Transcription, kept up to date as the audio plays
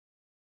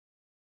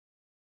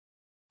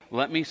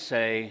let me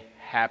say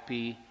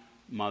Happy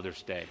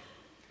Mother's Day.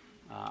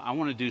 I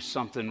want to do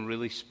something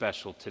really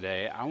special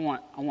today. I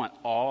want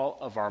all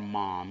of our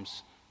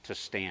moms to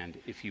stand,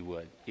 if you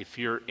would. If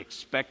you're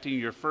expecting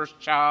your first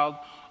child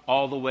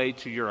all the way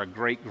to you're a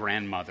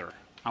great-grandmother,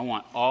 I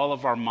want all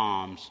of our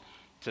moms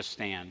to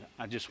stand.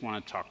 I just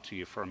want to talk to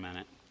you for a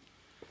minute.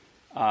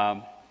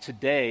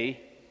 Today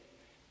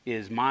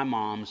is my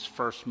mom's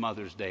first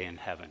Mother's Day in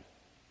heaven.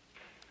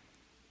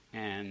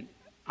 And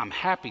I'm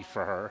happy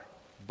for her,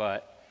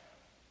 but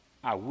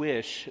I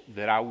wish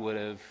that I would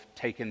have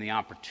taken the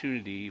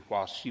opportunity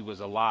while she was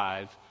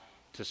alive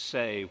to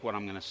say what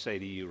I'm going to say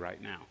to you right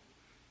now.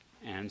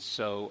 And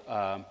so,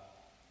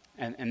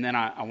 and then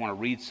I want to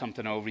read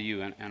something over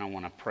you, and I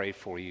want to pray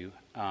for you.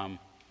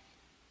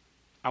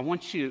 I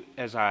want you,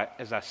 as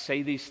I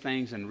say these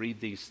things and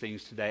read these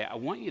things today, I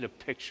want you to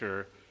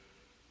picture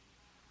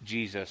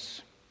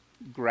Jesus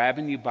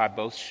grabbing you by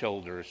both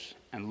shoulders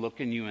and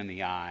looking you in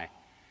the eye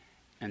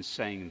and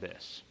saying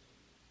this: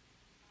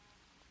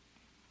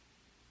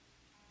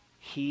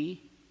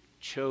 He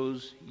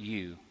chose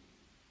you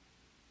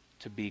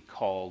to be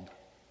called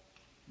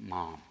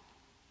Mom.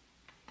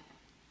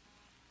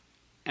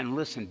 And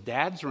listen,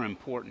 dads are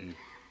important.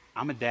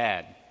 I'm a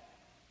dad.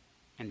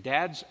 And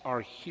dads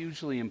are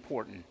hugely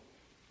important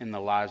in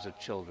the lives of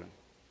children.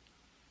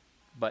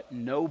 But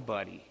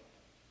nobody,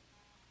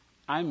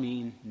 I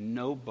mean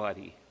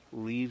nobody,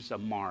 leaves a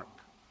mark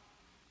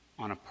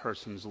on a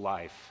person's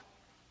life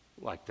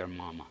like their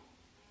mama.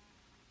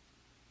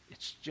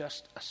 It's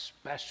just a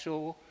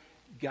special,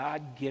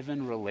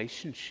 God-given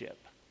relationship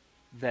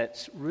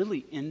that's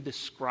really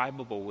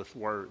indescribable with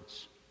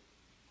words.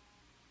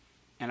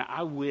 And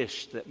I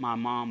wish that my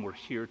mom were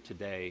here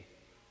today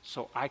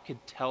so I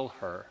could tell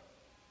her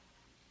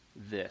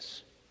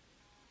this: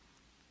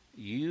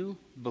 you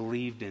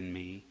believed in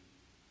me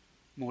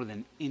more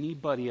than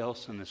anybody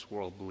else in this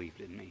world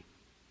believed in me.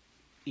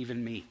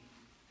 Even me.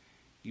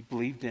 You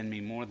believed in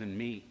me more than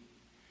me.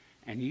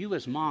 And you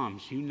as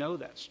moms, you know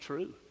that's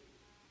true.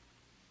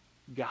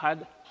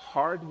 God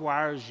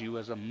hardwires you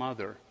as a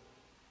mother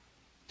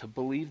to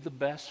believe the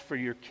best for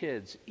your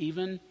kids,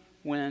 even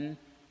when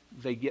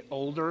they get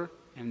older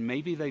and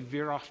maybe they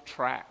veer off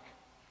track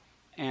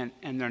and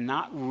they're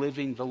not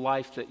living the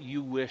life that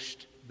you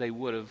wished they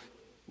would have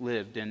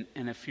lived. And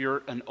if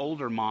you're an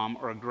older mom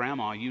or a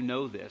grandma, you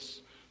know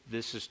this.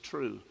 This is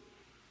true.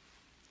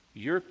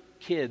 Your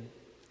kid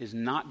is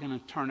not going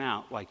to turn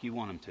out like you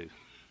want them to.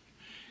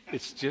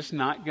 It's just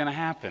not going to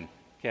happen,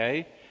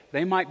 okay?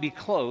 They might be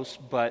close,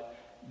 but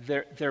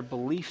their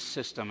belief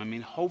system, I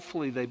mean,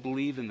 hopefully they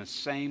believe in the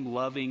same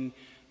loving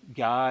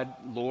God,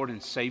 Lord,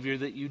 and Savior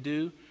that you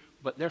do,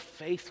 but their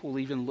faith will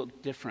even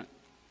look different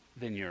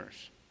than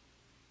yours.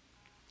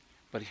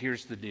 But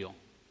here's the deal.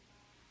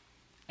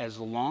 As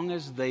long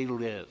as they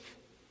live,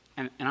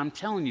 and I'm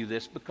telling you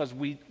this because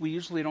we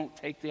usually don't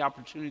take the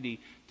opportunity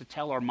to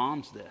tell our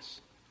moms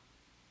this,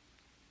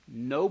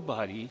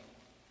 nobody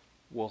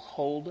will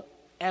hold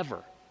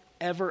ever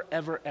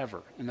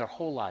in their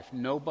whole life,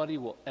 nobody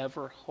will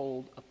ever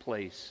hold a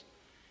place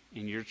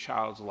in your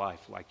child's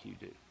life like you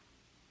do,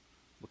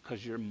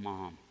 because you're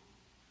mom,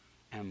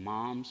 and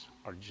moms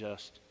are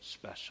just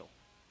special.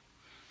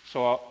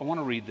 So I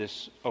want to read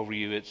this over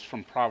you. It's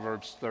from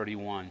Proverbs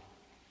 31,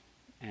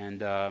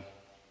 and I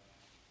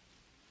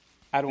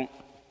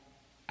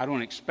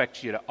don't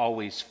expect you to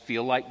always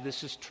feel like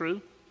this is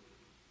true,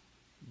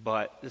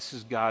 but this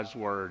is God's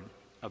word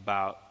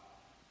about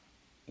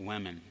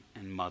women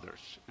and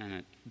mothers, and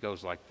it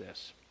goes like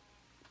this: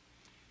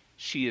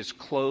 She is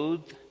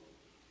clothed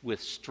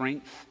with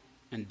strength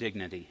and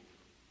dignity.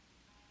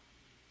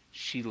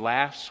 She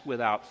laughs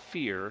without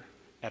fear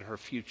at her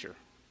future.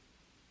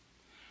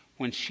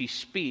 When she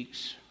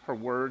speaks, her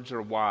words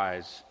are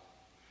wise,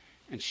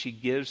 and she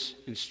gives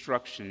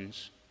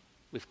instructions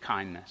with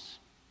kindness.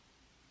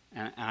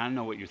 And I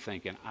know what you're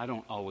thinking. I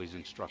don't always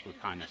instruct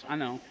with kindness. I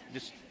know.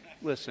 Just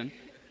listen.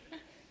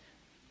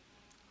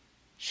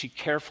 She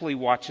carefully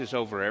watches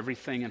over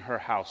everything in her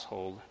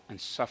household and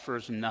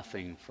suffers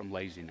nothing from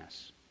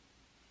laziness.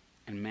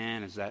 And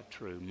man, is that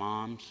true.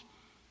 Moms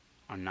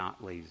are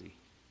not lazy.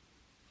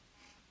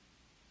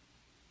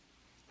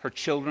 Her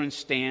children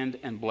stand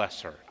and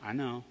bless her. I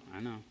know.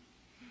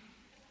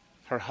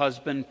 Her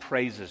husband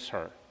praises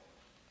her.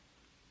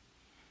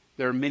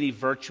 There are many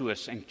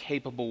virtuous and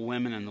capable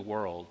women in the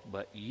world,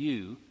 but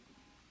you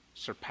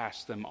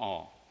surpass them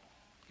all.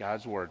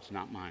 God's words,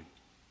 not mine.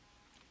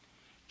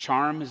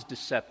 Charm is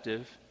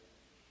deceptive,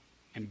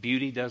 and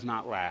beauty does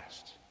not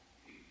last.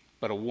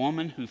 But a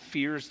woman who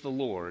fears the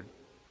Lord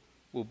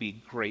will be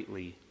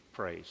greatly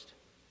praised.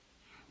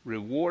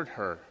 Reward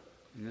her,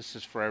 and this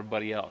is for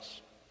everybody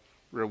else.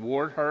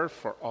 Reward her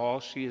for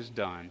all she has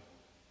done.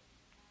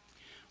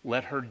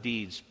 Let her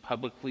deeds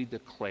publicly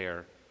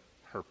declare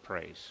her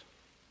praise.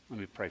 Let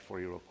me pray for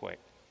you real quick.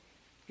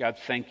 God,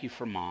 thank you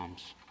for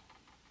moms.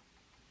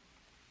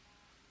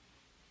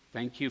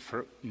 Thank you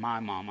for my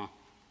mama.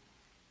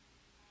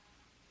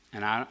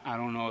 And I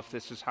don't know if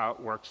this is how it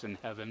works in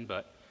heaven,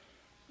 but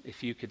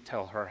if you could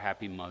tell her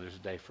Happy Mother's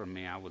Day from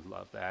me, I would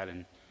love that.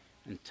 And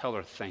tell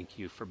her thank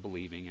you for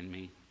believing in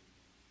me.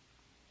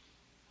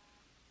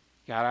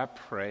 God, I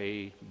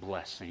pray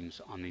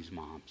blessings on these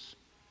moms.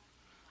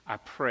 I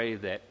pray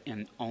that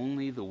in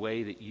only the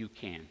way that you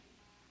can,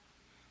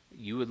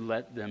 you would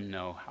let them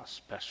know how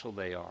special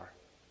they are.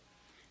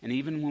 And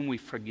even when we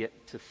forget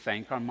to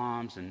thank our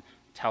moms and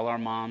tell our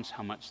moms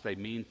how much they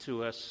mean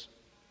to us,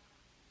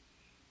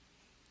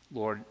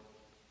 Lord,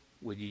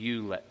 would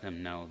you let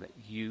them know that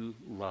you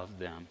love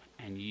them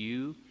and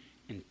you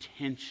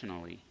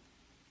intentionally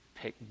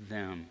picked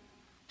them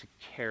to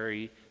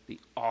carry the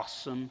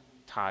awesome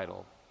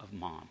title of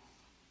mom.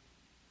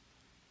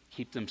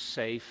 Keep them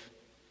safe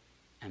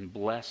and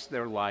bless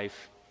their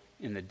life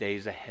in the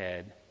days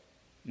ahead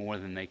more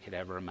than they could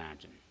ever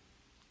imagine.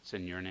 It's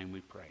in your name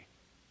we pray.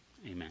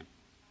 Amen.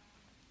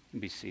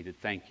 Be seated.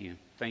 Thank you.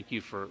 Thank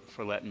you for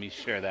letting me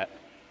share that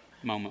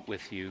moment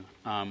with you.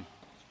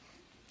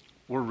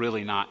 We're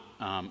really not,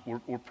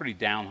 we're pretty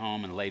down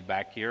home and laid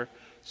back here,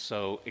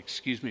 so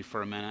excuse me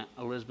for a minute.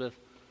 Elizabeth,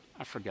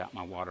 I forgot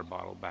my water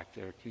bottle back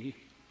there. Can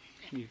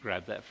you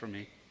grab that for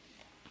me?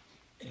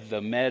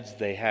 The meds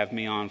they have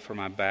me on for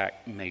my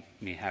back make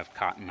me have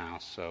cotton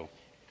mouth, so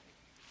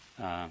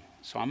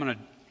I'm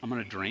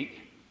gonna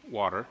drink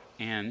water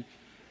and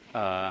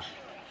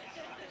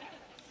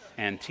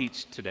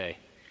teach today.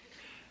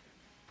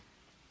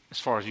 As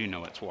far as you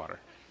know, it's water.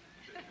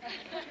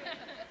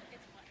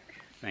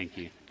 Thank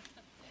you.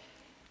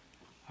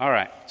 All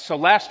right. So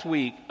last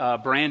week,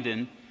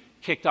 Brandon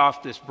kicked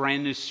off this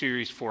brand new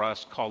series for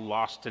us called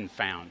Lost and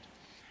Found.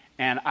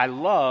 And I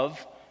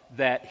love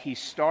that he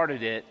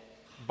started it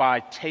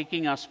by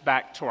taking us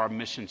back to our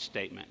mission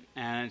statement.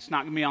 And it's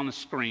not going to be on the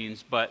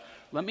screens, but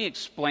let me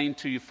explain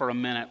to you for a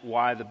minute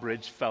why the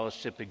Bridge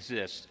Fellowship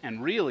exists.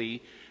 And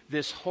really,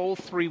 this whole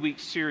 3-week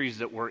series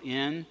that we're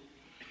in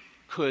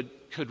could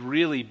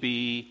really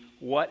be,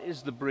 what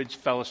is the Bridge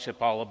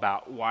Fellowship all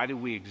about? Why do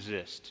we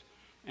exist?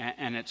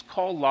 And it's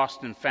called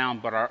Lost and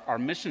Found, but our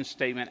mission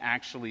statement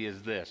actually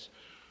is this.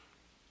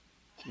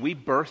 We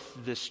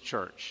birthed this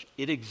church.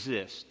 It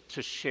exists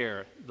to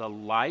share the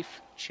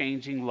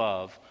life-changing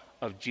love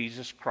of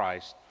Jesus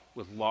Christ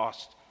with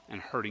lost and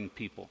hurting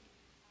people.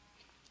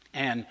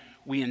 And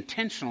we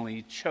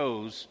intentionally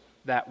chose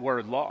that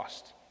word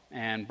lost.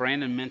 And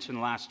Brandon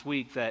mentioned last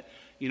week that,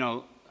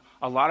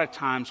 a lot of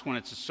times when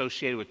it's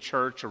associated with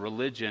church or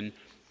religion,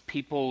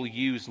 people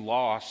use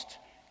lost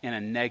in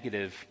a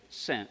negative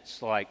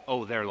sense, like,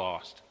 oh, they're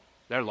lost.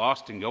 They're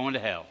lost and going to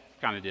hell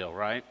kind of deal,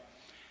 right?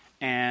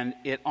 And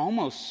it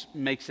almost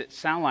makes it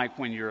sound like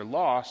when you're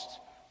lost,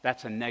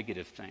 that's a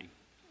negative thing.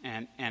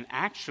 And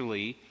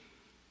actually,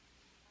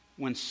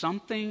 when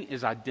something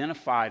is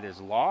identified as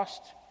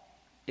lost,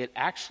 it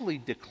actually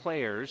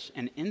declares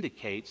and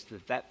indicates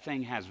that that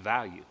thing has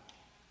value.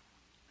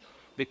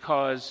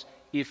 Because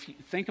if you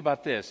think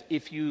about this,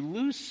 if you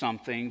lose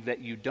something that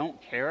you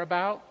don't care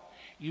about,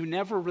 you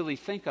never really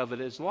think of it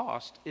as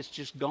lost. It's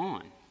just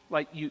gone.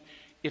 Like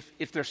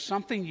if there's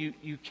something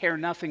you care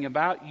nothing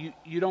about,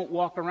 you don't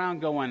walk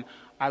around going,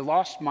 I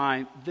lost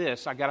my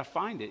this, I got to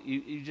find it.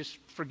 You just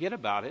forget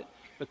about it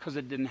because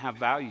it didn't have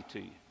value to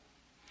you.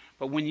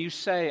 But when you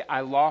say,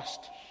 I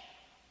lost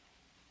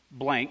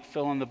blank,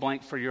 fill in the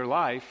blank for your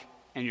life,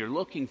 and you're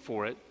looking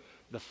for it,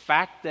 the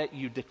fact that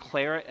you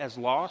declare it as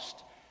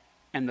lost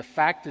and the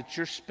fact that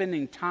you're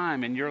spending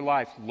time in your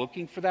life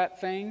looking for that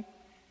thing,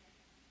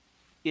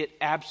 it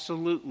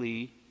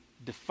absolutely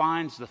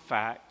defines the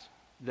fact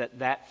that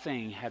that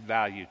thing had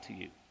value to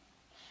you.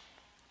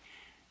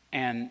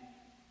 And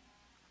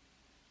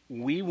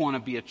we want to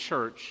be a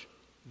church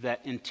that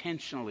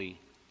intentionally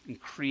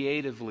and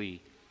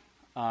creatively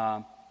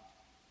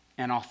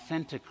and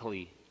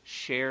authentically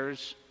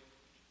shares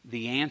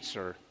the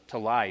answer to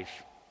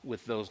life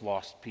with those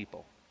lost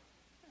people.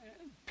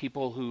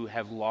 People who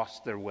have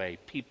lost their way.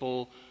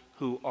 People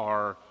who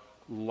are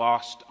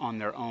lost on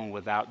their own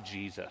without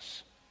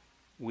Jesus.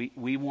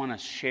 We want to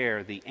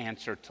share the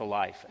answer to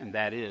life, and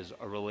that is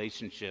a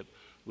relationship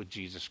with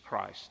Jesus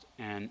Christ.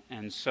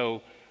 And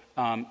so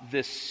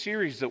this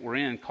series that we're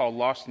in called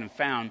Lost and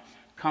Found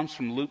comes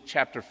from Luke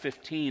chapter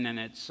 15, and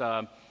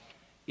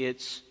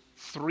it's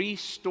 3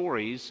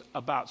 stories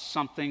about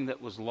something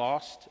that was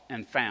lost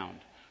and found.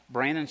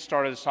 Brandon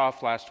started us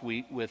off last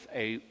week with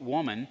a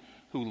woman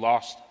who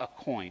lost a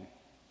coin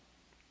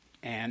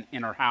and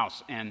in her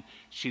house, and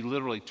she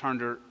literally turned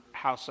her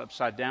house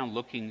upside down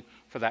looking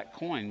for that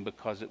coin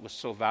because it was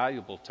so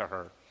valuable to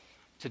her.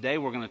 Today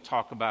we're going to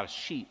talk about a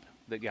sheep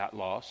that got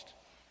lost,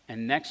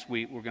 and next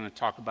week we're going to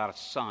talk about a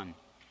son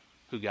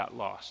who got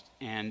lost.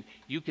 And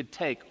you could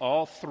take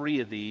all 3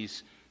 of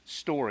these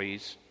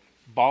stories,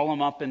 ball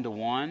them up into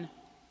one,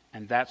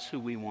 and that's who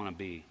we want to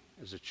be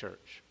as a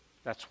church.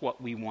 That's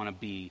what we want to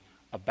be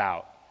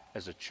about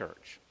as a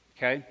church.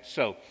 Okay?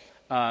 So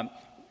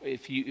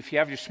if you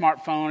have your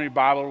smartphone or your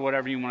Bible or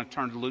whatever, you want to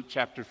turn to Luke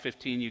chapter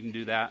 15, you can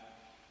do that.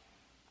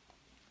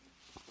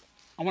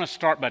 I want to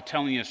start by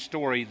telling you a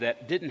story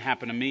that didn't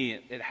happen to me.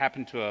 It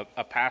happened to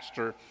a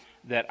pastor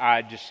that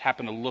I just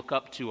happen to look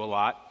up to a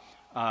lot.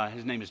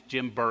 His name is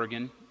Jim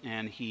Bergen,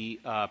 and he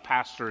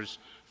pastors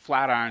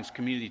Flatirons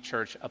Community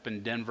Church up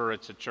in Denver.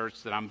 It's a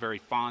church that I'm very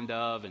fond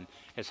of and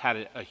has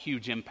had a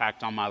huge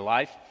impact on my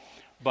life.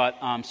 But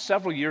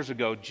several years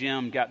ago,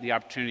 Jim got the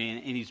opportunity,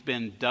 and he's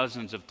been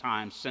dozens of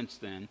times since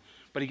then,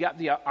 but he got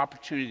the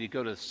opportunity to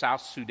go to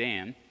South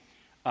Sudan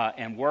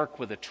and work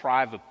with a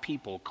tribe of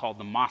people called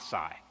the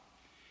Maasai.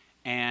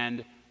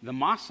 And the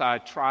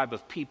Maasai tribe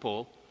of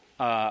people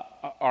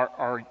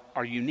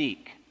are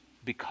unique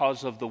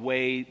because of the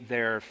way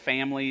their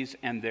families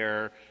and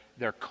their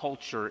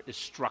culture is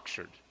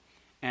structured.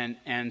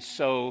 And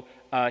so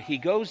he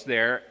goes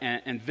there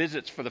and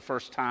visits for the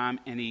first time,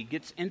 and he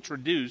gets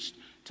introduced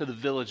to the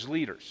village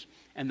leaders.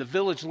 And the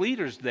village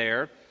leaders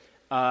there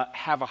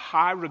have a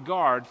high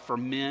regard for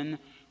men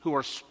who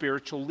are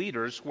spiritual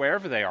leaders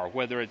wherever they are,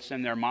 whether it's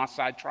in their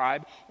Maasai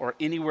tribe or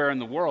anywhere in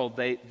the world.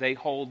 They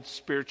hold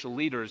spiritual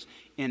leaders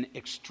in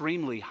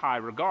extremely high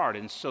regard.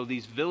 And so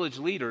these village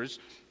leaders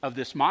of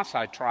this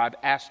Maasai tribe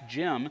asked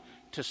Jim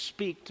to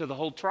speak to the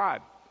whole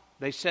tribe.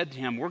 They said to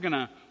him, we're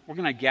going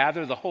to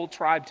gather the whole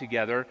tribe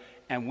together,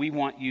 and we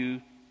want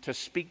you to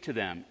speak to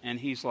them. And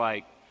he's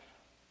like,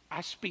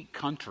 I speak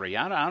country.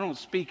 I don't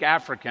speak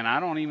African. I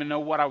don't even know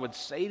what I would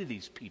say to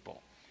these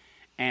people.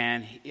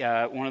 And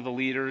one of the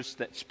leaders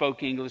that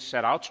spoke English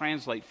said, I'll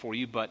translate for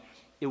you, but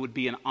it would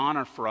be an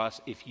honor for us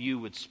if you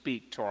would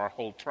speak to our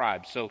whole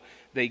tribe. So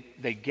they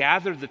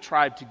gathered the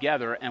tribe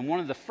together, and one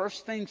of the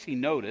first things he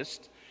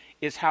noticed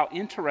is how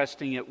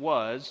interesting it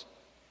was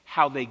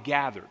how they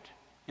gathered.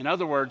 In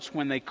other words,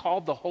 when they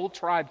called the whole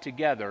tribe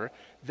together,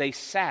 they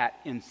sat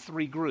in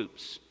three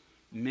groups: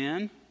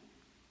 men,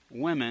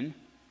 women,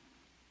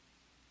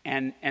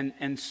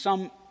 and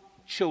some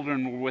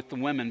children were with the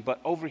women.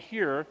 But over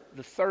here,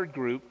 the third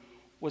group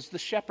was the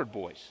shepherd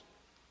boys.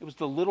 It was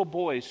the little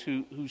boys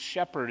who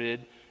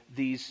shepherded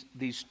the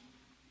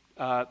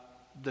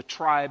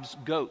tribe's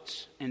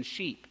goats and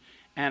sheep.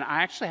 And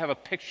I actually have a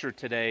picture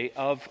today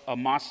of a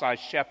Maasai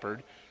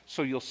shepherd,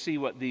 so you'll see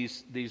what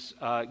these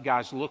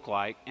guys look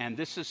like. And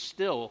this is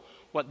still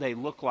what they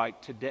look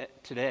like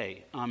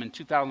today. In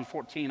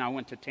 2014, I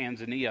went to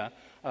Tanzania,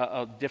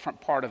 a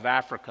different part of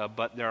Africa,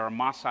 but there are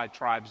Maasai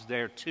tribes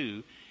there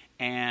too.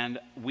 And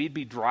we'd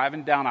be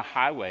driving down a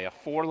highway, a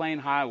 4-lane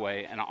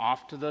highway, and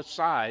off to the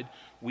side,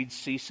 we'd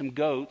see some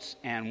goats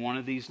and one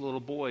of these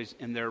little boys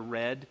in their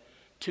red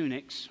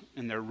tunics,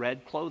 in their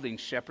red clothing,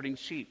 shepherding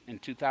sheep in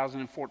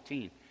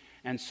 2014.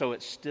 And so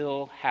it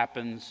still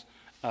happens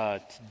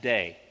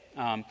today.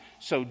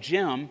 So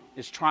Jim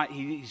is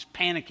he's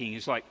panicking.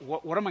 He's like,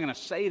 what am I going to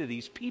say to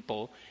these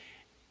people?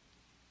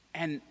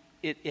 And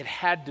it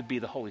had to be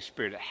the Holy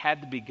Spirit. It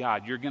had to be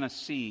God. You're going to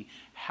see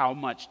how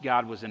much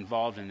God was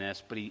involved in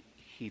this. But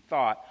he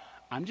thought,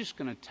 I'm just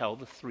going to tell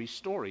the three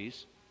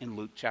stories in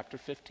Luke chapter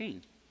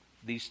 15.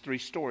 These three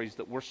stories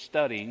that we're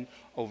studying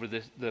over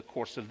the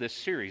course of this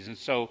series. And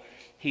so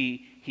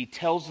he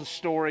tells the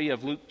story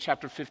of Luke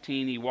chapter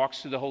 15. He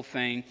walks through the whole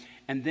thing.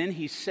 And then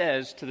he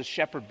says to the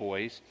shepherd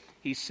boys,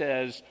 he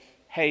says,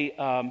 hey,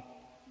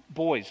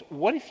 boys,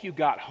 what if you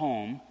got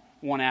home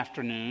one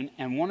afternoon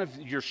and one of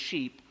your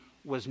sheep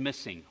was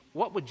missing?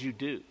 What would you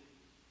do?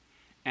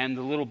 And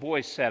the little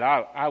boy said,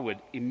 I would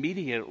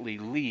immediately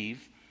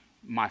leave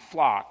my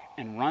flock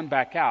and run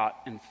back out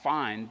and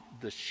find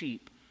the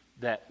sheep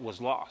that was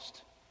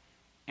lost.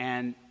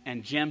 And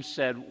Jim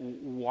said,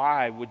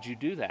 why would you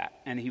do that?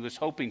 And he was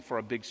hoping for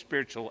a big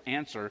spiritual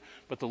answer,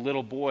 but the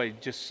little boy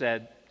just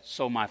said,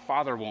 so my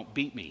father won't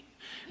beat me.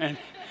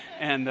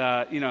 And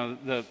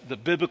the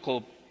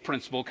biblical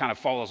principle kind of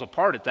falls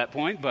apart at that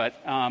point. But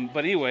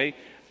anyway,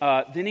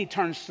 then he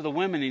turns to the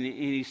women and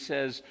he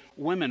says,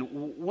 women,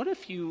 what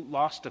if you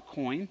lost a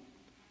coin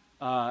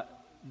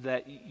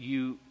that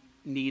you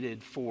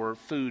needed for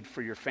food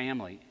for your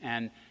family?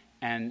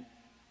 And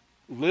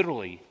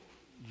literally,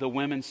 the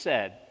women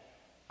said,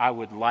 I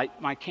would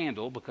light my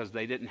candle because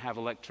they didn't have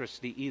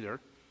electricity either,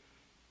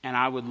 and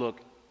I would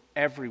look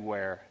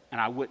everywhere, and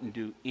I wouldn't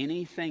do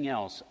anything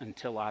else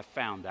until I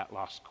found that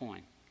lost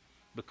coin,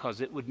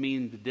 because it would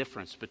mean the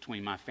difference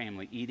between my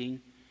family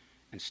eating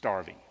and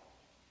starving.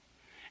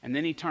 And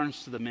then he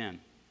turns to the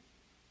men,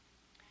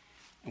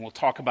 and we'll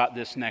talk about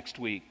this next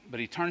week, but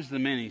he turns to the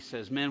men and he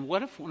says, men,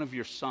 what if one of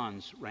your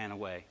sons ran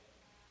away?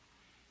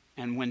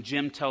 And when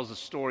Jim tells the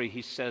story,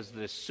 he says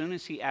that as soon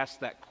as he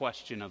asked that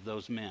question of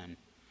those men,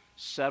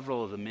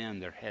 several of the men,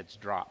 their heads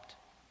dropped.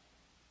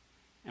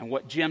 And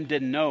what Jim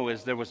didn't know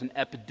is there was an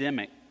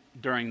epidemic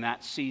during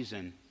that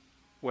season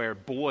where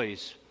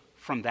boys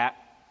from that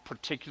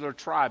particular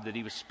tribe that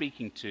he was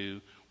speaking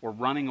to were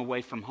running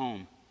away from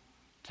home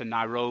to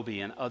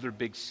Nairobi and other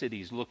big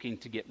cities looking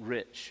to get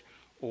rich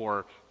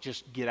or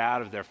just get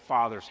out of their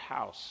father's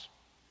house.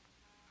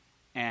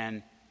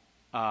 And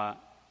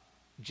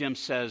Jim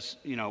says,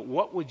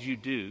 what would you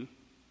do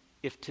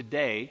if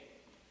today,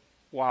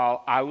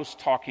 while I was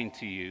talking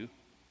to you,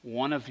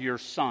 one of your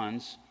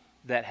sons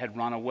that had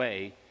run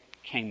away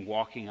came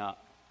walking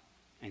up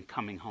and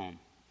coming home?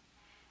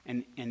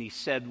 And he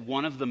said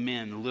one of the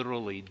men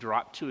literally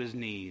dropped to his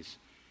knees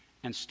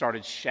and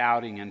started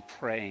shouting and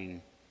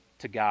praying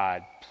to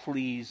God,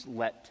 please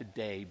let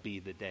today be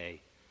the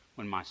day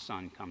when my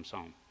son comes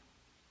home.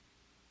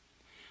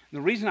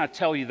 The reason I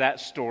tell you that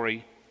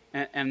story,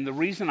 and the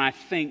reason I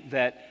think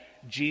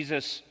that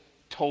Jesus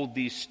told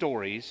these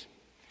stories,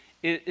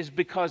 is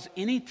because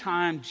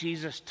anytime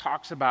Jesus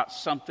talks about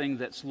something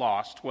that's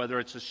lost, whether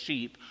it's a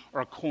sheep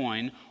or a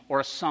coin or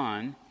a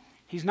son,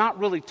 he's not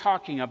really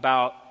talking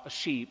about a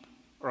sheep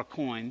or a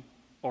coin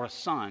or a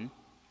son.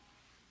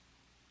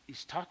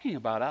 He's talking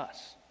about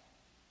us.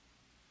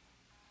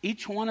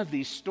 Each one of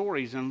these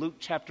stories in Luke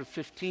chapter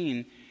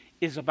 15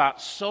 is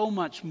about so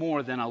much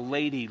more than a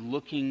lady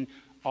looking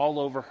all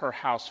over her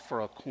house for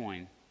a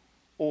coin,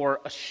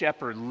 or a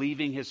shepherd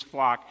leaving his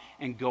flock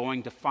and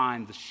going to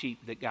find the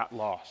sheep that got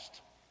lost,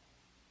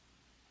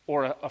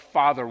 or a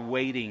father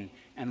waiting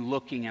and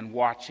looking and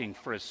watching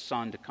for his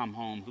son to come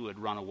home who had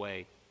run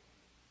away.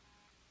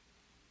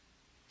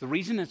 The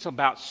reason it's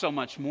about so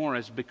much more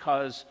is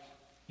because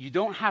you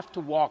don't have to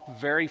walk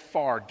very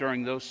far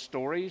during those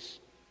stories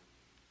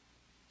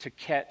to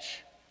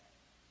catch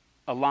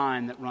a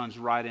line that runs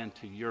right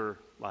into your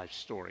life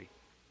story.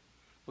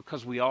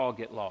 Because we all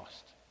get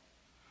lost.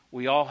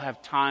 We all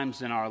have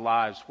times in our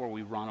lives where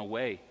we run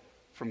away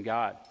from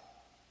God.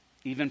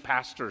 Even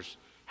pastors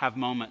have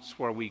moments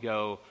where we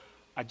go,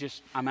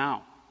 I'm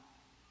out.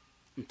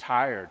 I'm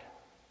tired.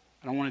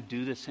 I don't want to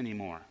do this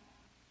anymore.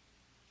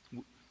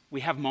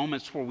 We have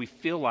moments where we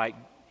feel like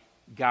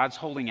God's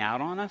holding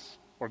out on us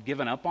or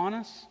giving up on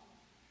us,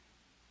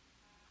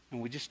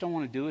 and we just don't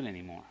want to do it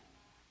anymore.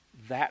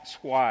 That's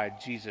why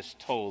Jesus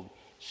told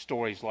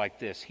stories like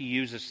this. He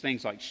uses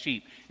things like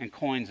sheep and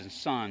coins and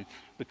sun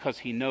because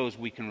he knows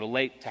we can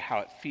relate to how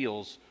it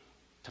feels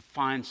to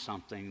find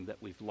something that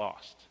we've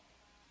lost.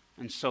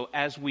 And so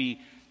as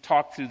we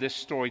talk through this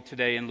story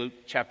today in Luke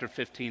chapter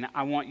 15,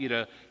 I want you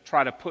to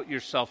try to put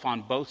yourself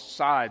on both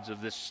sides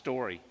of this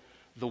story.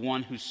 The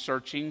one who's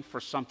searching for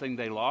something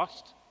they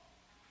lost,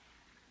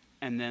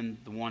 and then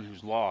the one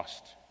who's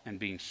lost and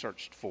being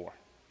searched for.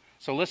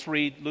 So let's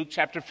read Luke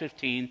chapter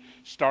 15,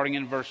 starting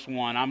in verse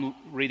 1. I'm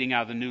reading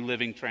out of the New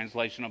Living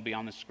Translation. It'll be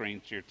on the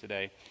screens here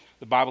today.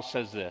 The Bible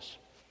says this: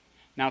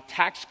 Now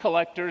tax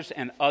collectors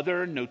and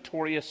other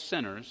notorious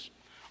sinners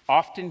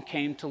often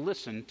came to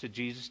listen to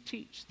Jesus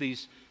teach.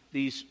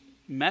 These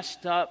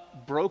messed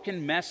up,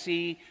 broken,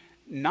 messy,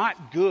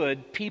 not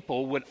good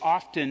people would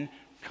often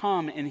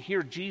come and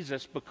hear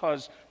Jesus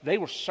because they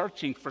were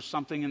searching for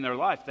something in their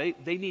life.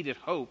 They needed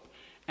hope,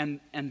 and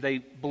they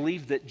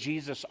believed that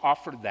Jesus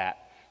offered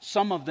that.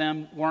 Some of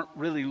them weren't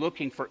really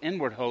looking for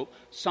inward hope.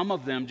 Some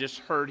of them just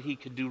heard he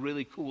could do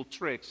really cool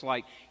tricks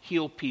like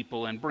heal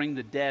people and bring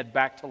the dead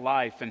back to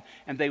life,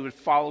 and they would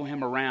follow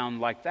him around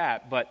like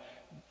that. But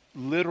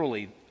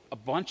literally, a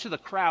bunch of the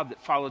crowd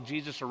that followed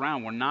Jesus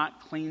around were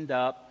not cleaned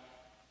up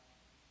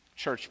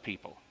church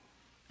people.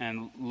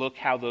 And look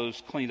how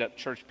those cleaned up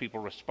church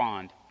people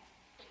respond.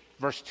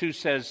 Verse 2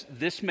 says,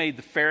 This made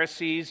the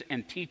Pharisees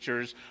and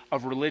teachers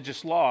of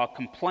religious law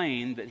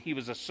complain that he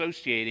was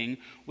associating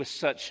with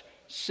such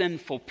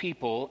sinful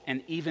people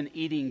and even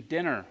eating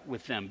dinner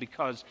with them.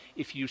 Because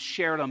if you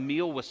shared a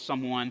meal with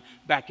someone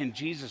back in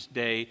Jesus'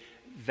 day,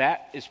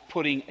 that is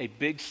putting a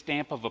big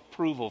stamp of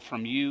approval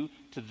from you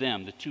to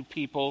them. The two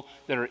people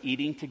that are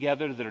eating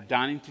together, that are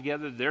dining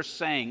together, they're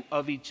saying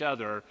of each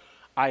other,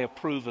 I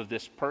approve of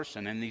this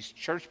person. And these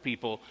church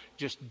people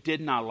just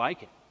did not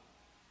like it.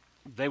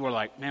 They were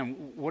like,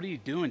 man, what are you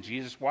doing,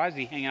 Jesus? Why is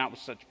he hanging out with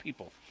such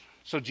people?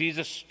 So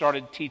Jesus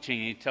started teaching,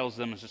 and he tells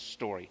them as a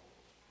story.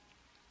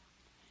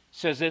 It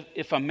says,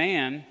 if a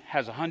man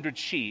has 100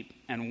 sheep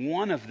and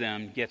one of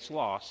them gets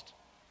lost,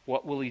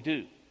 what will he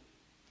do?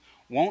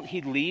 Won't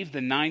he leave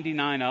the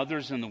 99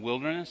 others in the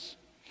wilderness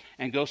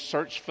and go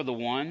search for the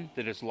one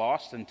that is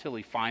lost until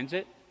he finds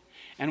it?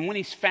 And when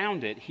he's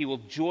found it, he will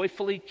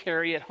joyfully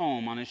carry it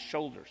home on his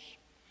shoulders.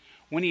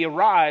 When he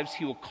arrives,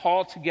 he will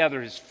call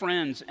together his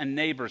friends and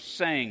neighbors,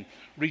 saying,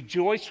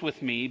 Rejoice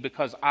with me,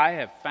 because I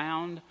have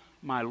found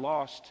my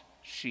lost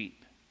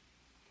sheep.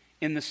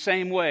 In the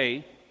same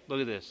way, look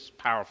at this,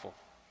 powerful.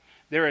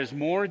 There is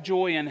more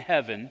joy in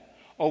heaven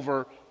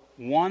over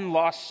one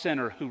lost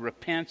sinner who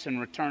repents and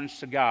returns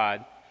to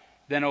God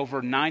than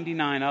over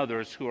 99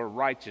 others who are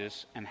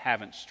righteous and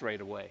haven't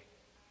strayed away.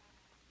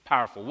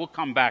 Powerful. We'll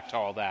come back to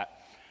all that.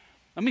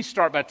 Let me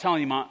start by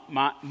telling you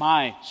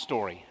my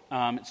story.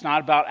 It's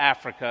not about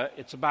Africa.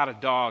 It's about a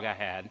dog I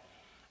had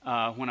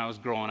when I was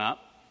growing up.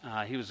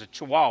 He was a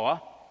Chihuahua,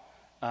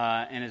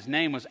 and his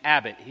name was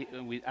Abbott.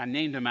 I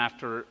named him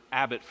after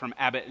Abbott from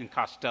Abbott and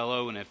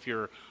Costello, and if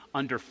you're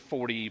under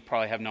 40, you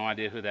probably have no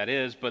idea who that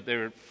is. But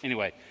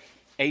anyway,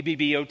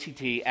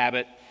 Abbott,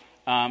 Abbott.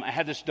 I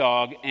had this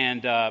dog,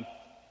 and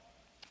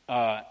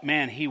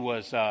man, he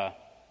was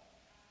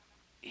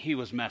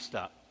messed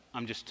up.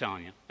 I'm just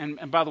telling you.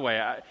 And by the way,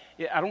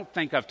 I don't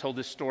think I've told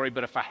this story,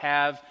 but if I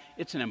have,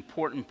 it's an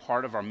important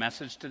part of our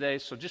message today,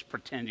 so just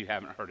pretend you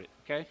haven't heard it,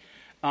 okay?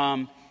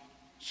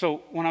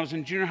 So when I was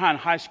in junior high and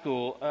high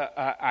school,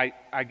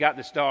 I got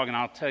this dog, and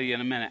I'll tell you in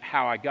a minute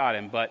how I got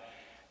him. But,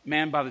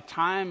 man, by the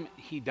time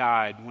he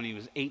died when he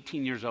was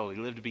 18 years old,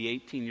 he lived to be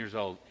 18 years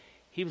old,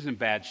 he was in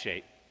bad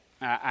shape.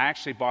 I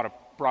actually brought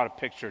a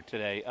picture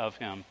today of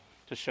him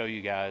to show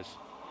you guys.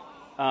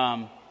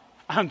 I'm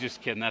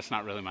just kidding. That's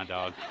not really my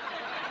dog.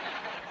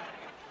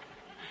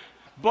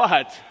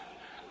 But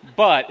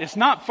it's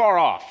not far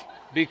off,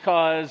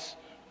 because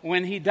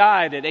when he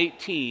died at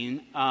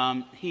 18,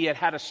 he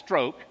had a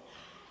stroke,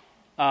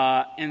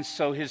 and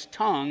so his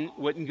tongue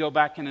wouldn't go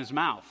back in his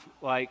mouth.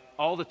 Like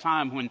all the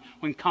time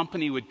when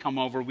company would come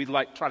over, we'd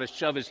like try to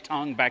shove his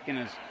tongue back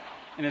in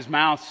his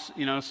mouth,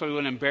 so he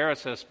wouldn't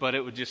embarrass us, but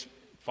it would just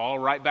fall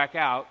right back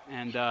out.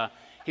 And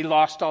he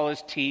lost all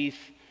his teeth.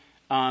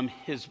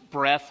 His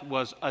breath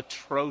was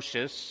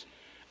atrocious.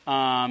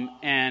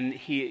 And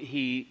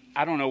he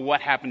I don't know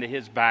what happened to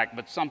his back,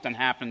 but something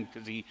happened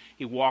because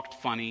he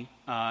walked funny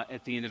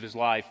at the end of his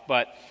life.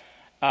 But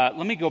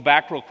let me go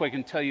back real quick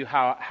and tell you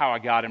how I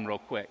got him real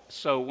quick.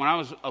 So when I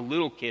was a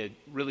little kid,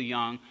 really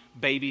young,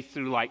 baby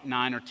through like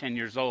 9 or 10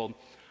 years old,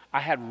 I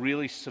had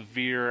really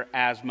severe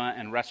asthma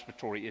and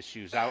respiratory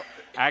issues. I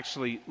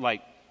actually,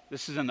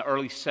 this is in the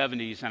early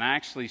 70s, and I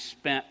actually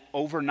spent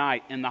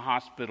overnight in the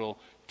hospital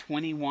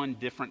 21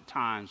 different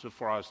times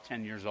before I was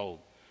 10 years old.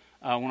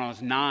 When I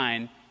was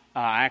 9,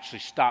 I actually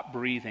stopped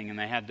breathing, and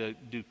they had to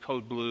do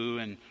code blue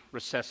and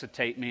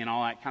resuscitate me and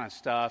all that kind of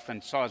stuff.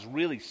 And so I was a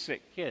really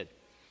sick kid.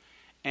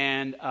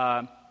 And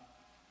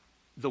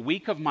the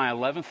week of my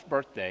 11th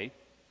birthday,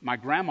 my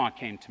grandma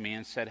came to me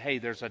and said, hey,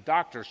 there's a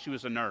doctor. She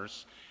was a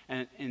nurse.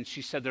 And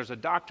she said, there's a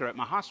doctor at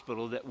my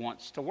hospital that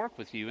wants to work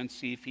with you and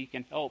see if he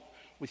can help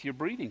with your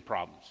breathing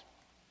problems.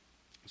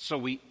 So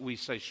we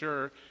say,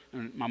 sure.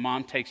 And my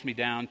mom takes me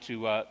down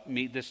to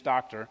meet this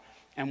doctor.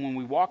 And when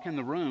we walk in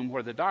the room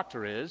where the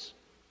doctor is,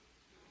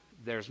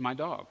 there's my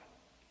dog.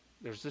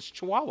 There's this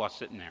Chihuahua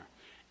sitting there.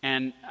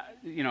 And,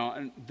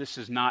 this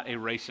is not a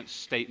racist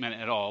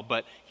statement at all,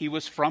 but he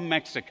was from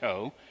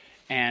Mexico,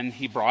 and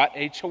he brought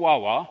a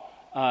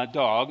Chihuahua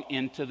dog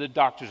into the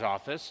doctor's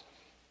office.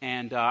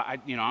 And,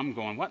 I'm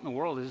going, what in the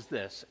world is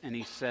this? And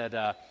he said,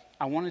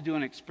 I want to do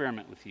an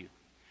experiment with you.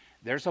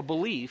 There's a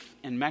belief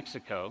in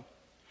Mexico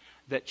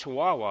that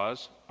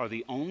Chihuahuas are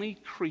the only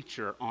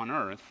creature on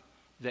earth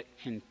that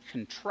can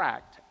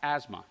contract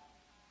asthma.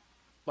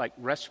 Like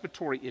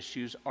respiratory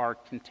issues are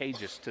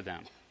contagious to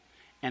them.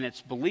 And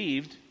it's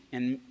believed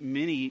in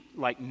many,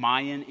 like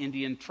Mayan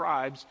Indian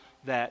tribes,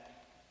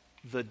 that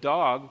the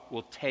dog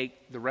will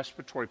take the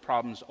respiratory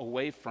problems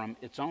away from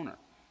its owner.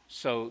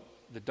 So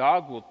the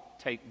dog will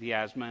take the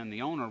asthma and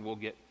the owner will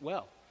get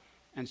well.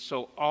 And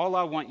so all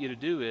I want you to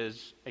do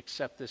is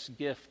accept this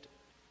gift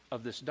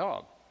of this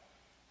dog.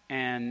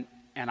 And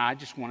I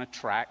just want to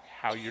track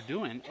how you're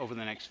doing over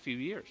the next few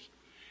years.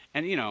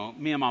 And,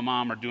 me and my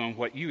mom are doing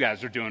what you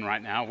guys are doing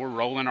right now. We're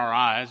rolling our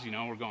eyes,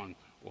 we're going,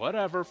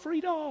 whatever,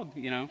 free dog,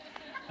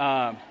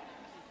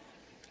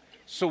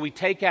 So we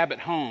take Abbott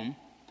home,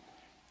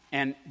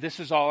 and this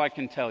is all I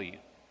can tell you.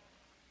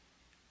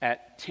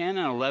 At 10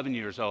 and 11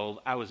 years old,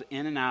 I was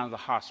in and out of the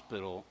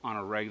hospital on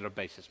a regular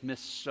basis.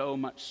 Missed so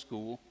much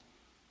school.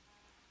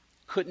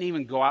 Couldn't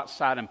even go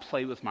outside and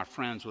play with my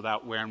friends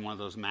without wearing one of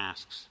those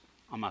masks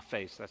on my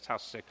face. That's how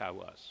sick I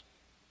was.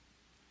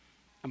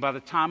 And by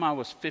the time I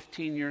was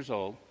 15 years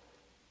old,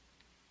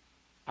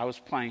 I was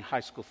playing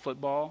high school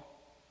football,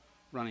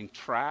 running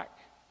track,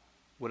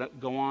 would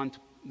go on to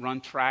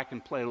run track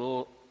and play a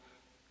little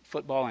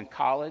football in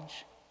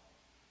college.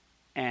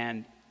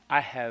 And I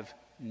have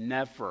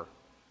never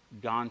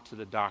gone to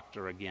the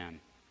doctor again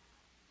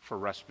for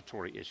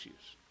respiratory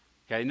issues.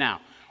 Okay,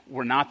 now,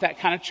 we're not that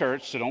kind of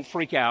church, so don't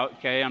freak out,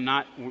 okay?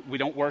 We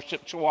don't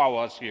worship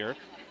Chihuahuas here.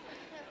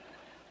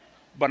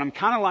 But I'm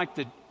kind of like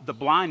the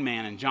blind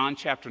man in John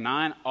chapter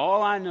 9.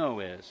 All I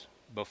know is,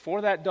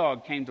 before that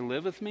dog came to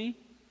live with me,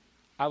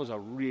 I was a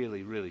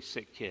really, really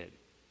sick kid.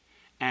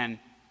 And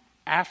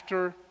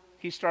after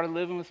he started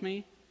living with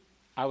me,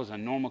 I was a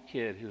normal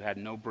kid who had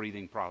no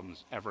breathing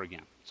problems ever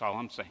again. That's all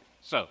I'm saying.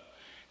 So,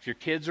 if your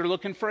kids are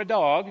looking for a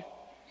dog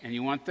and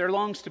you want their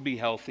lungs to be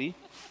healthy,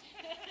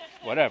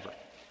 whatever.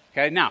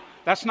 Okay, now,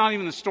 that's not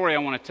even the story I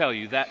want to tell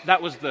you.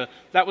 That was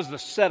the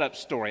setup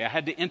story. I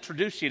had to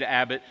introduce you to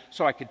Abbott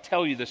so I could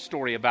tell you the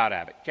story about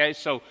Abbott. Okay,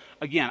 so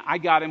again, I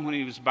got him when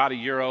he was about a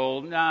year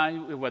old. Nah,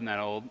 he wasn't that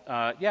old.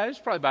 He was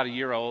probably about a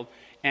year old,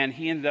 and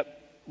he ended up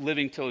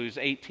living till he was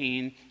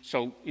 18.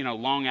 So,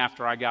 long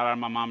after I got out of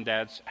my mom and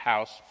dad's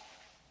house,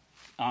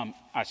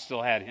 I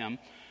still had him.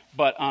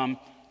 But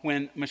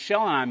when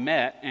Michelle and I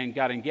met and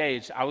got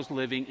engaged, I was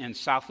living in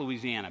South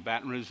Louisiana,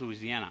 Baton Rouge,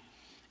 Louisiana.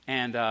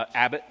 And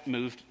Abbott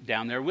moved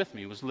down there with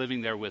me, was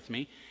living there with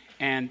me.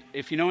 And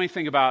if you know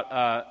anything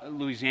about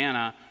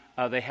Louisiana,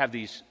 they have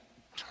these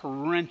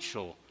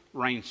torrential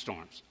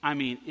rainstorms. I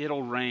mean,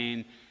 it'll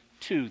rain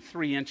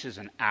 2-3 inches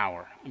an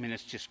hour. I mean,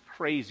 it's just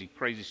crazy,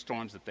 crazy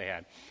storms that they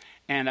had.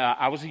 And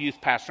I was a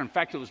youth pastor. In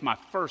fact, it was my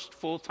first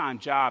full-time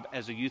job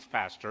as a youth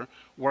pastor,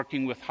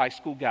 working with high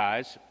school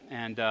guys.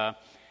 And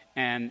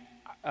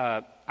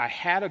I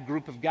had a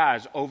group of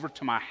guys over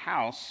to my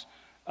house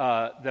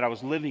that I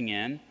was living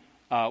in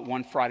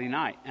one Friday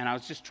night. And I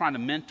was just trying to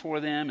mentor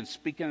them and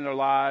speak into their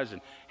lives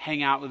and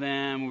hang out with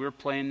them. We were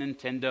playing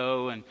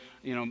Nintendo and,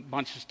 a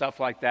bunch of stuff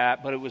like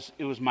that. But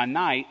it was my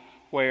night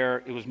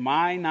where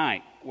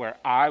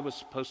I was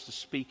supposed to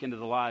speak into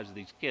the lives of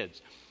these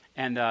kids.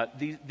 And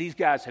these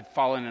guys had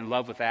fallen in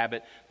love with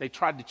Abbott. They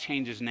tried to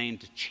change his name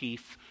to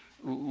Chief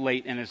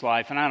late in his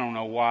life, and I don't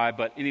know why,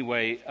 but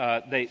anyway,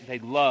 they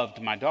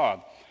loved my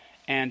dog.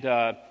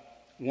 And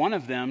one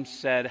of them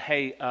said,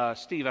 "Hey,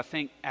 Steve, I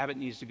think Abbott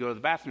needs to go to the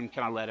bathroom.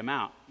 Can I let him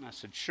out?" And I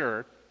said,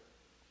 "Sure."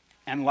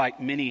 And like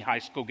many high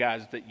school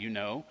guys that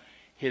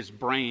his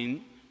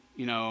brain,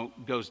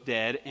 goes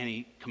dead, and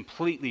he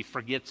completely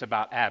forgets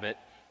about Abbott,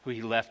 who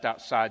he left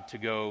outside to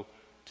go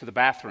to the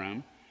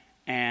bathroom.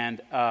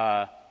 And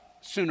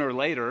sooner or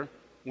later,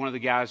 one of the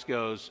guys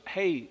goes,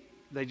 "Hey,"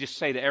 they just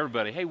say to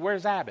everybody, "Hey,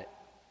 where's Abbott?"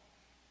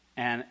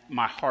 And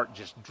my heart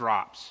just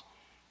drops.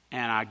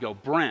 And I go,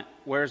 "Brent,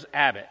 where's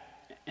Abbott?"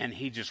 And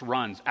he just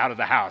runs out of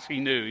the house. He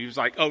knew. He was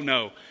like, "Oh,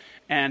 no."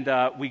 And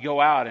we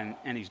go out,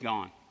 and he's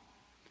gone.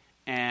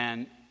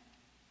 And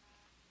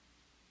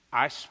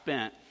I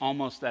spent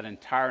almost that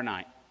entire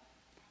night.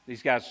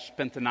 These guys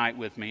spent the night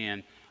with me,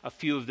 and a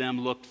few of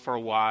them looked for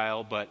a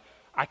while, but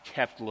I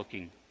kept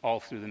looking all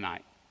through the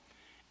night.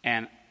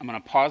 And I'm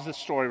going to pause the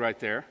story right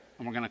there,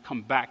 and we're going to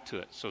come back to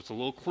it. So it's a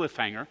little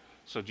cliffhanger,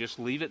 so just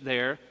leave it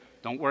there.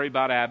 Don't worry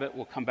about Abbott.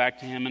 We'll come back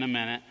to him in a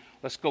minute.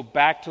 Let's go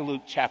back to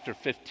Luke chapter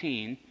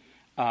 15,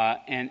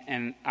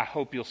 and I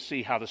hope you'll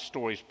see how the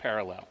stories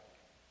parallel.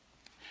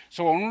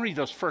 So I want to read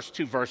those first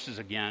two verses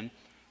again,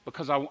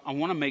 because I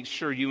want to make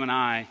sure you and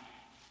I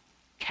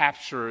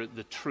capture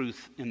the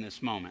truth in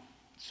this moment.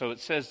 So it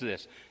says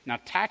this: "Now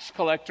tax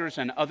collectors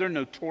and other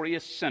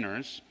notorious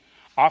sinners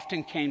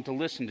often came to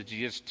listen to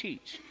Jesus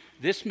teach.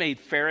 This made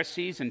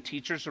Pharisees and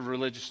teachers of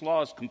religious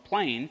laws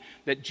complain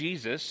that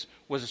Jesus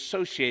was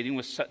associating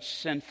with such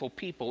sinful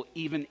people,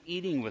 even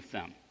eating with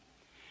them."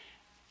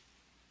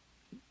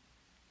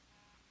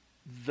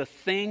 The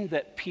thing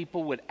that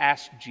people would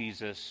ask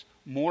Jesus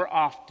more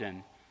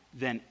often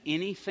than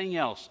anything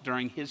else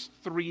during his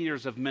 3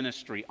 years of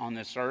ministry on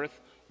this earth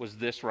was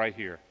this right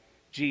here: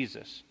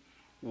 "Jesus,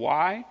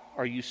 why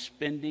are you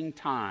spending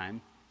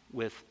time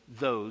with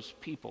those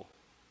people?"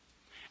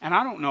 And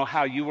I don't know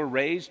how you were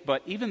raised,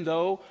 but even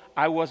though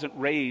I wasn't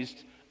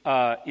raised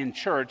in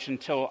church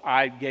until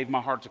I gave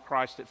my heart to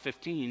Christ at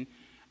 15,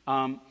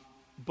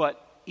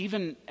 but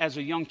even as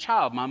a young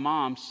child, my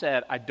mom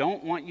said, "I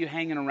don't want you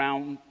hanging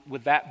around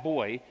with that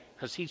boy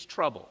because he's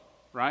trouble,"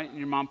 right? And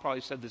your mom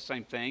probably said the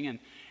same thing.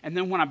 And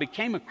then when I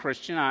became a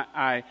Christian,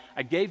 I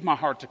gave my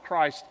heart to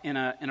Christ in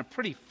a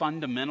pretty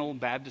fundamental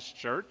Baptist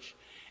church.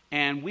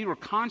 And we were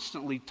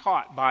constantly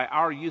taught by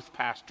our youth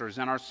pastors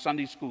and our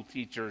Sunday school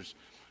teachers,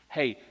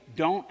 "Hey,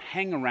 don't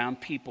hang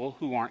around people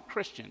who aren't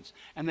Christians."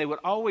 And they would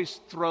always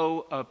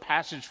throw a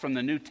passage from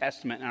the New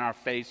Testament in our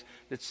face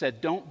that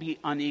said, "Don't be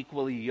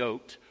unequally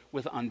yoked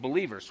with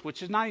unbelievers,"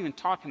 which is not even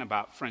talking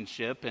about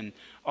friendship and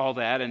all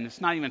that, and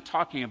it's not even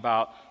talking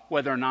about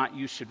whether or not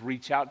you should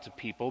reach out to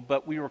people,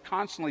 but we were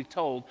constantly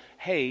told,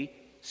 "Hey,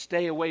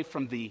 stay away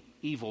from the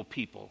evil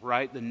people,"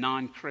 right? The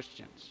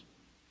non-Christians.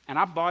 And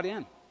I bought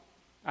in.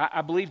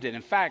 I believed it.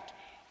 In fact,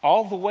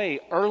 all the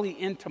way early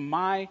into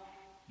my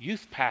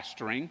youth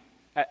pastoring,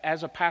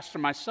 as a pastor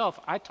myself,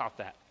 I taught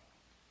that.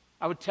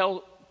 I would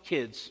tell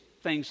kids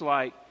things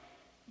like,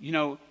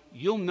 you'll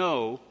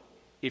know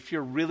if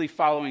you're really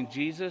following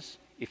Jesus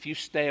if you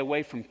stay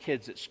away from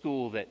kids at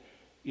school that,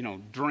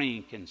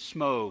 drink and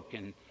smoke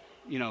and,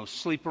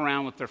 sleep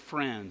around with their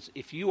friends.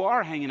 If you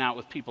are hanging out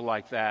with people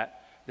like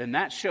that, then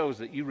that shows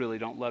that you really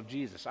don't love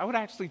Jesus. I would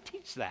actually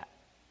teach that,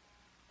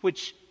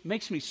 which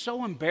makes me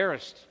so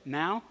embarrassed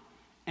now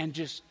and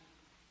just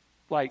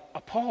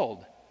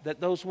appalled that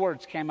those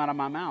words came out of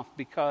my mouth,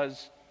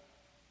 because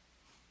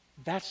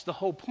that's the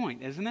whole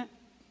point, isn't it?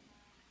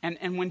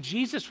 And when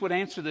Jesus would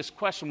answer this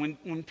question,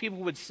 when people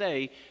would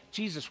say,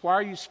 "Jesus, why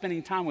are you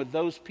spending time with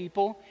those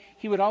people?"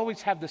 he would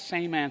always have the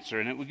same answer,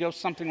 and it would go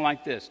something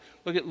like this.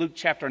 Look at Luke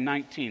chapter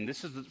 19.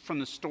 This is from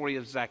the story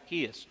of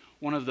Zacchaeus,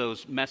 one of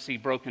those messy,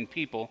 broken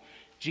people.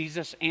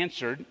 Jesus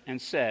answered and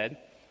said,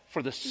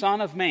 "For the Son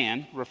of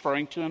Man,"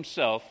 referring to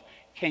himself,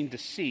 "came to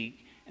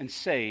seek and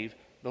save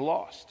the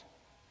lost."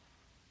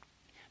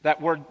 That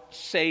word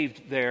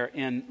 "saved" there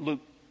in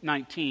Luke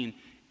 19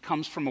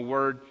 comes from a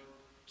word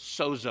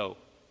sozo,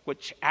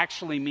 which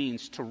actually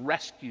means to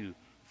rescue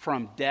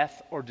from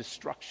death or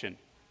destruction.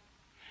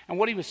 And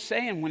what he was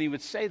saying when he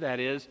would say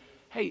that is,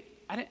 "Hey,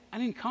 I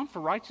didn't come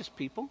for righteous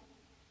people.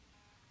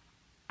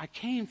 I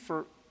came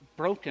for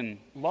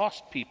broken,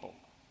 lost people."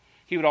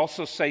 He would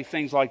also say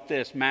things like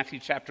this. Matthew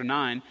chapter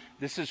 9,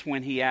 this is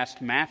when he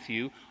asked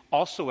Matthew,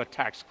 also a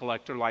tax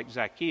collector like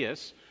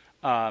Zacchaeus,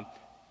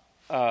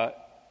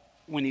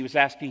 when he was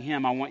asking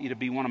him, "I want you to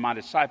be one of my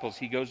disciples."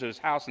 He goes to his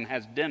house and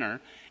has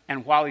dinner.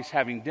 And while he's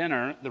having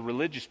dinner, the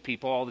religious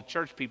people, all the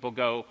church people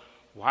go,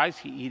 "Why is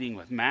he eating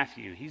with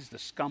Matthew? He's the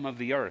scum of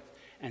the earth."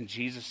 And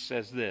Jesus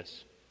says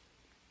this: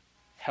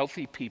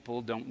 "Healthy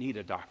people don't need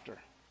a doctor.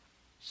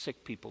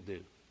 Sick people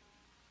do."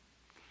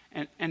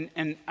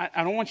 And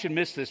I don't want you to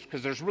miss this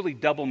because there's really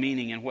double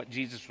meaning in what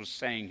Jesus was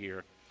saying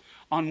here.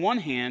 On one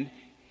hand,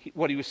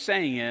 what he was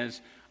saying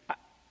is,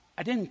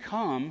 I didn't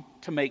come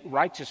to make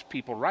righteous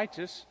people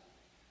righteous.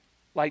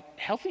 Like,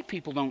 healthy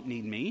people don't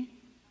need me.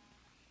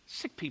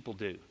 Sick people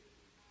do.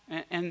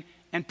 And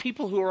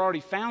people who are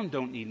already found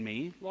don't need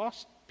me.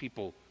 Lost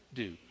people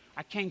do.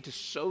 I came to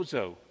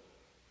sozo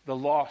the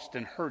lost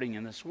and hurting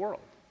in this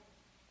world.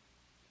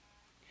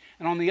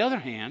 And on the other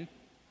hand,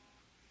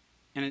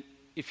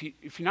 if you're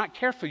not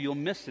careful, you'll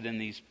miss it in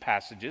these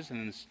passages, and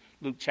in this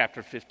Luke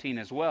chapter 15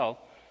 as well.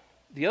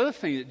 The other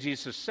thing that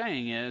Jesus is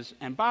saying is,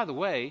 and by the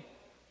way,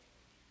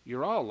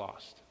 you're all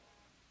lost.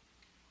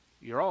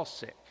 You're all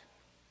sick.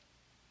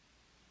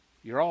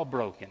 You're all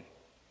broken.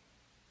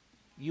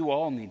 You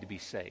all need to be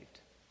saved.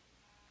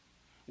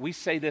 We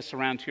say this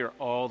around here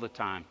all the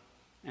time,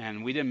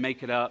 and we didn't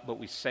make it up, but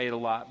we say it a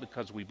lot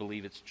because we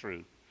believe it's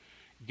true.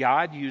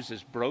 God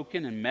uses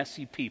broken and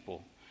messy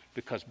people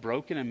because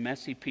broken and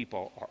messy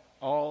people are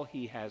all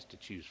he has to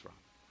choose from.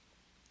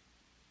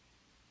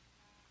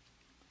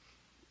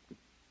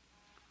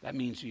 That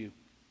means you.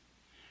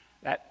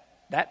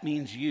 That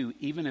means you,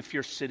 even if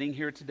you're sitting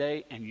here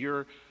today and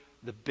you're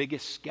the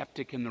biggest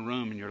skeptic in the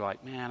room and you're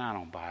like, man, I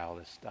don't buy all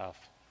this stuff.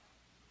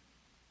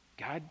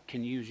 God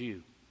can use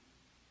you.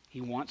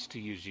 He wants to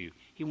use you.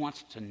 He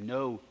wants to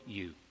know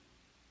you.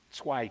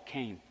 That's why he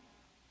came,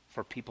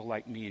 for people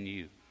like me and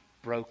you.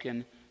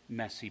 Broken,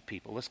 messy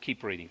people. Let's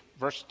keep reading.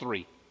 Verse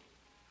 3.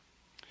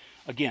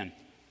 Again,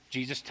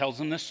 Jesus tells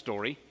them this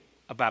story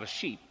about a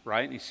sheep,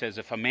 right? And he says,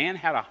 if a man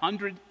had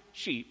 100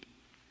 sheep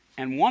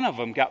and one of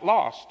them got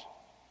lost,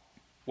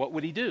 what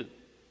would he do?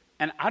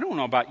 And I don't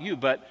know about you,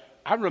 but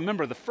I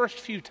remember the first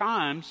few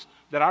times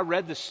that I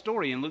read this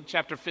story in Luke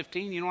chapter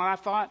 15, you know what I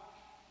thought?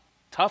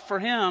 Tough for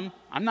him.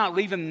 I'm not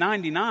leaving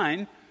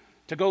 99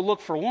 to go look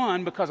for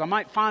one because I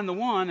might find the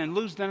one and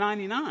lose the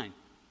 99.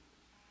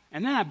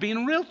 And then I'd be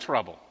in real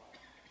trouble.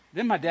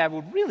 Then my dad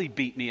would really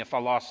beat me if I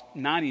lost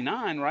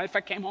 99, right? If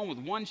I came home with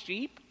one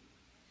sheep.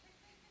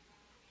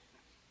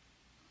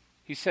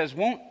 He says,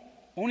 won't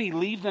he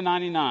leave the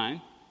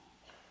 99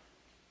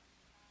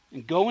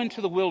 and go into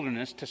the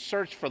wilderness to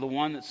search for the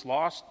one that's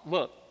lost?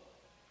 Look,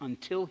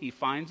 until he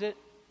finds it.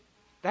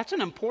 That's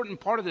an important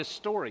part of this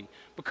story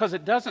because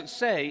it doesn't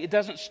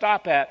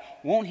stop at,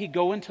 won't he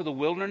go into the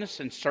wilderness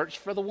and search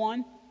for the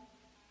one?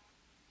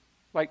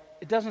 Like,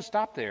 it doesn't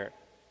stop there.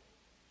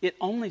 It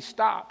only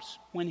stops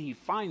when he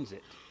finds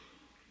it.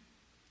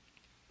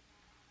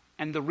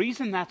 And the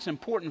reason that's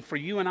important for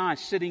you and I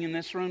sitting in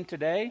this room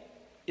today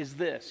is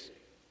this.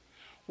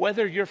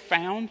 Whether you're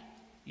found,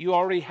 you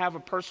already have a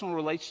personal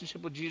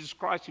relationship with Jesus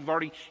Christ, you've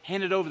already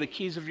handed over the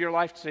keys of your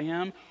life to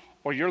him,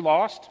 or you're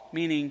lost,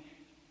 meaning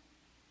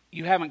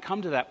you haven't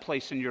come to that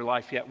place in your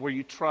life yet where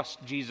you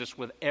trust Jesus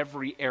with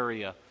every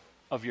area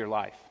of your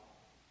life.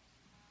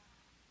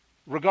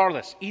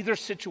 Regardless, either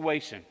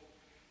situation,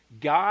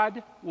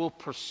 God will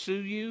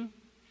pursue you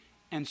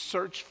and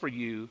search for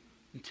you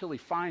until he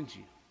finds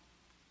you.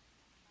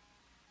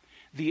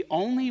 The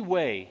only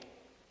way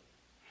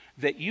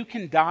that you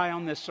can die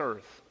on this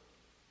earth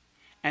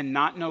and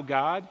not know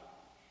God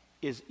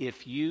is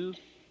if you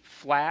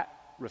flat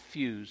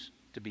refuse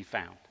to be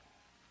found.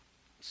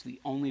 It's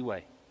the only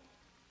way.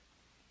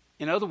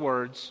 In other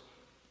words,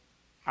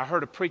 I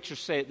heard a preacher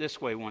say it this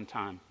way one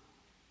time.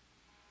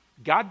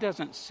 God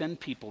doesn't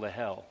send people to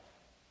hell.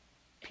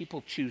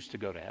 People choose to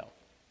go to hell.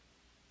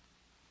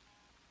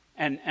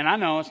 And I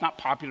know it's not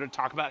popular to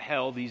talk about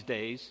hell these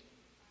days,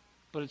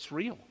 but it's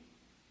real.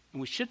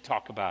 And we should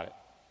talk about it.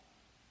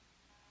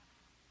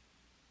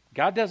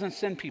 God doesn't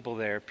send people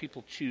there.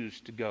 People choose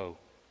to go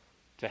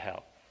to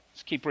hell.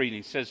 Let's keep reading.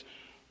 He says,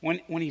 when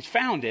he's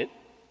found it,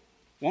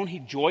 won't he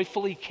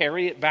joyfully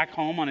carry it back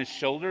home on his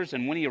shoulders?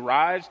 And when he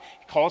arrives,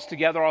 he calls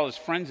together all his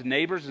friends and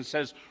neighbors and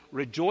says,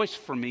 rejoice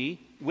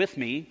with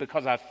me,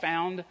 because I've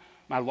found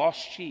my lost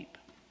sheep.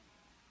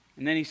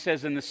 And then he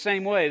says, in the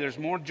same way, there's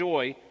more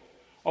joy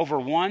over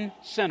one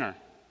sinner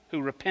who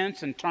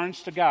repents and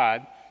turns to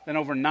God than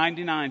over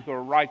 99 who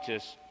are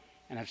righteous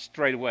and have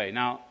strayed away.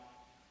 Now,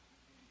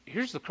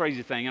 here's the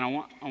crazy thing, and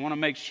I want to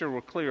make sure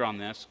we're clear on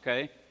this,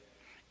 okay?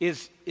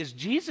 Is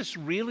Jesus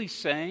really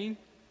saying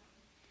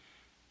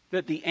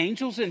that the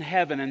angels in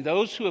heaven and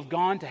those who have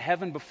gone to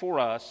heaven before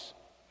us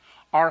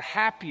are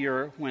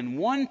happier when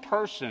one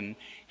person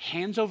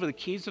hands over the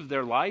keys of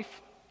their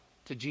life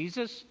to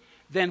Jesus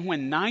than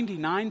when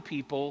 99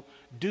 people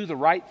do the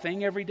right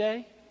thing every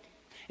day?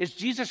 Is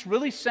Jesus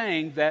really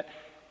saying that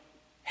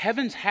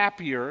heaven's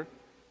happier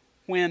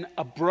when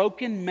a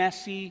broken,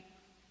 messy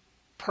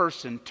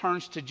person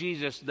turns to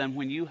Jesus than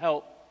when you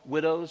help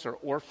widows or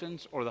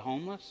orphans or the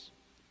homeless?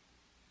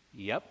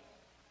 Yep.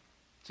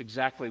 It's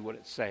exactly what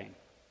it's saying.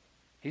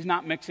 He's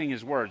not mixing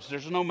his words.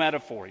 There's no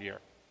metaphor here.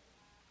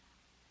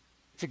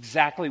 It's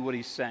exactly what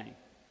he's saying.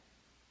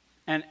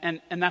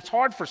 And that's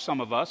hard for some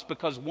of us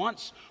because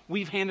once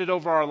we've handed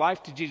over our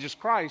life to Jesus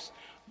Christ,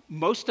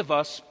 most of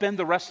us spend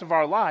the rest of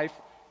our life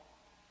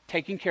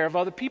taking care of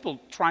other people,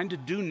 trying to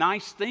do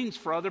nice things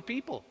for other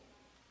people.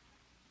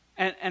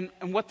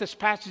 And what this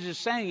passage is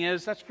saying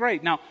is, that's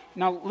great. Now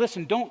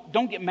listen,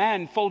 don't get mad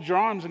and fold your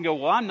arms and go,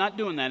 well, I'm not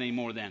doing that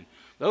anymore then.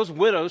 Those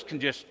widows can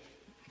just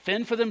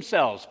fend for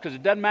themselves because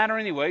it doesn't matter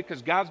anyway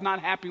because God's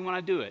not happy when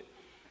I do it.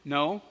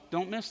 No,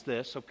 don't miss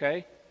this,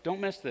 okay?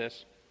 Don't miss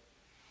this.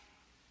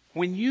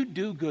 When you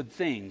do good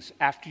things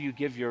after you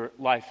give your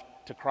life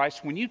to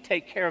Christ, when you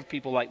take care of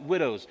people like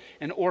widows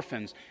and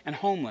orphans and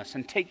homeless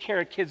and take care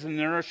of kids in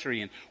the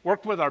nursery and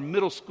work with our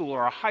middle school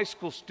or our high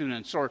school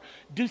students or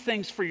do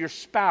things for your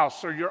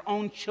spouse or your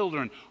own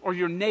children or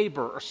your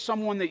neighbor or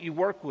someone that you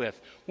work with,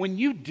 when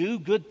you do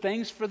good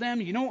things for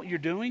them, you know what you're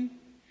doing?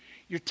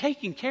 You're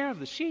taking care of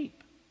the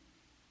sheep.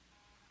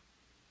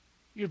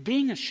 You're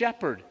being a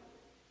shepherd. I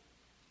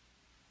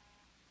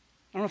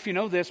don't know if you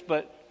know this,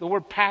 but the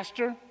word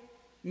pastor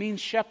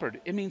means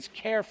shepherd. It means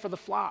care for the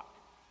flock.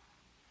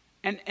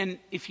 And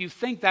if you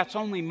think that's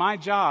only my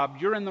job,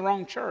 you're in the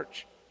wrong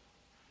church.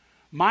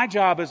 My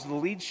job as the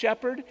lead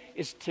shepherd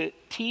is to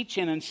teach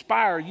and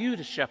inspire you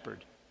to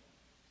shepherd.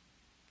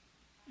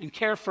 And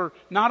care for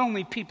not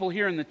only people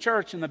here in the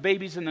church and the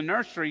babies in the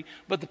nursery,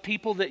 but the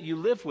people that you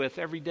live with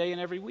every day and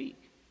every week.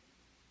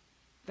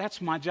 That's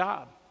my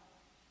job,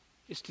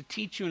 is to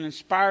teach you and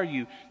inspire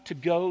you to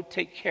go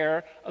take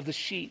care of the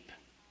sheep.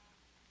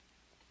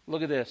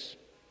 Look at this.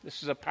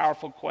 This is a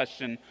powerful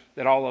question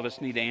that all of us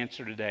need to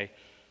answer today.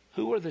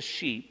 Who are the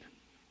sheep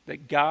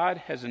that God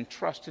has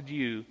entrusted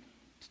you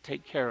to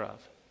take care of?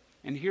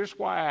 And here's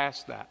why I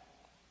ask that.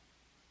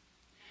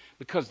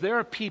 Because there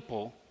are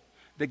people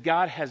that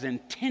God has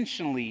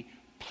intentionally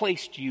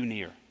placed you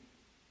near.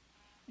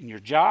 In your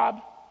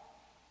job,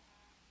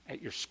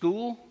 at your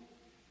school,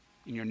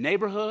 in your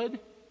neighborhood,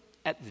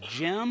 at the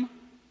gym.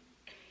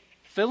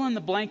 Fill in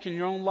the blank in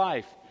your own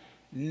life.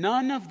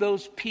 None of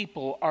those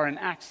people are an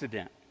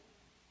accident.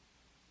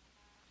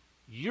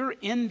 You're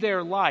in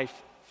their life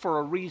for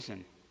a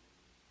reason.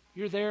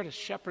 You're there to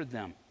shepherd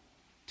them,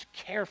 to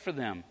care for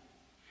them,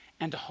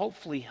 and to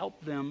hopefully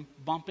help them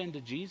bump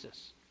into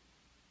Jesus,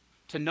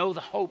 to know the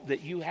hope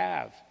that you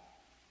have.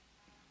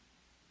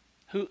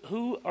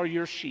 Who are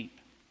your sheep?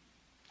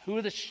 Who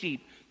are the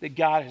sheep that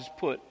God has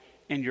put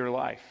in your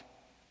life?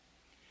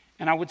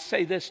 And I would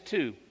say this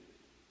too.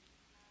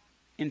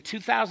 In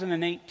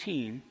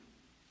 2018,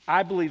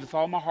 I believe with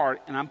all my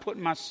heart, and I'm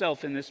putting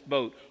myself in this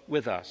boat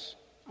with us.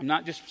 I'm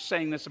not just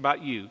saying this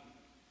about you.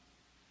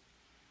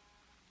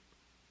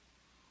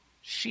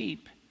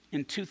 Sheep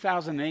in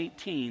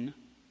 2018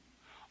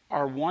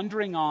 are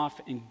wandering off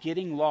and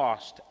getting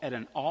lost at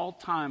an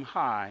all-time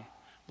high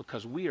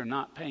because we are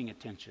not paying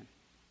attention.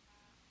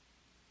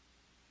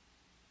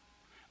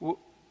 We're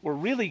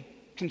really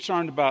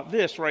concerned about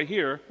this right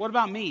here. What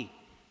about me?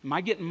 Am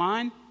I getting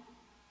mine?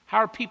 How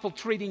are people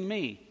treating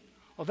me?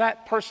 Well,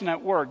 that person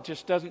at work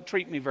just doesn't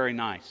treat me very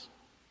nice.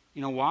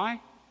 You know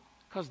why?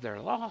 Because they're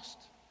lost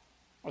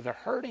or they're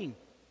hurting.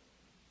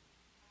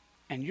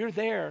 And you're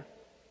there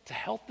to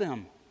help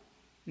them,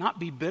 not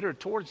be bitter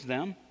towards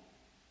them.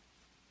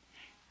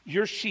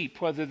 Your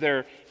sheep, whether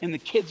they're in the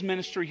kids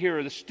ministry here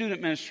or the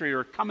student ministry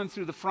or coming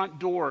through the front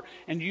door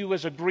and you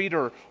as a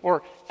greeter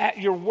or at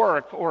your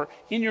work or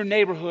in your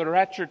neighborhood or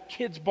at your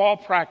kids' ball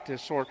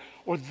practice or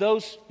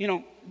those,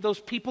 those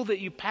people that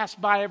you pass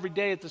by every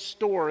day at the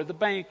store or the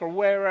bank or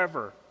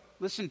wherever.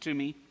 Listen to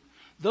me.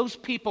 Those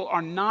people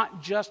are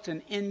not just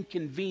an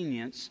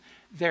inconvenience.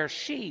 They're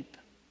sheep.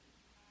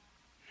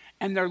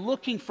 And they're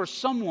looking for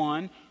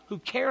someone who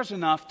cares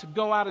enough to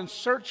go out and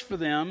search for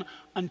them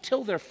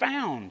until they're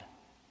found.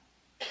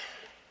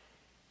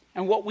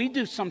 And what we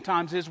do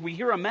sometimes is we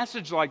hear a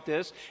message like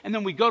this, and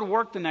then we go to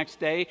work the next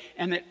day,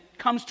 and it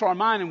comes to our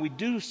mind, and we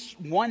do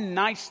one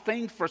nice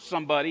thing for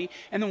somebody,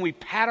 and then we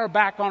pat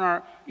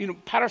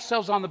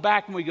ourselves on the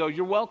back, and we go,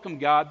 "You're welcome,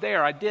 God.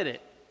 There, I did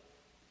it."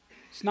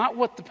 It's not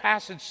what the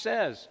passage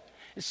says.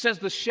 It says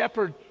the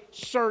shepherd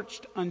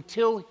searched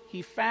until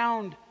he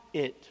found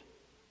it.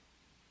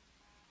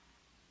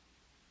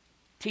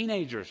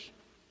 Teenagers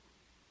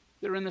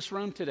that are in this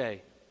room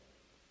today,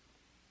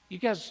 you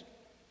guys,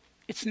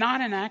 it's not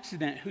an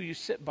accident who you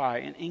sit by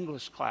in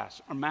English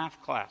class or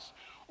math class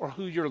or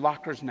who your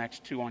locker's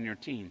next to on your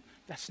team.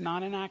 That's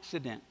not an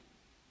accident.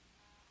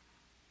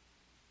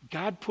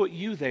 God put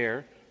you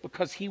there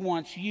because he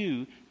wants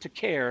you to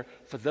care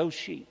for those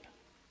sheep.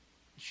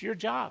 It's your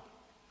job.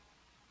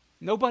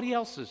 Nobody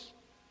else's.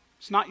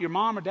 It's not your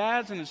mom or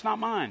dad's, and it's not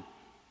mine.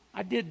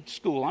 I did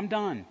school. I'm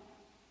done.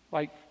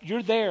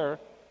 You're there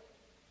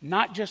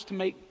not just to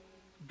make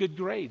good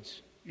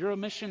grades. You're a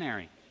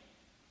missionary.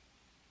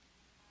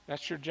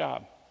 That's your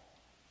job.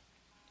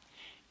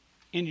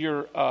 In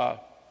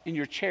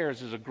your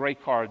chairs is a gray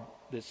card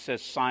that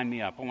says "Sign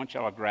me up." I want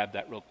y'all to grab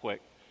that real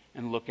quick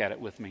and look at it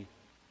with me.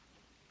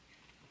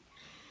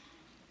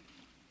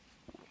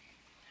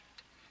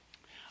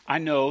 I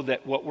know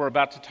that what we're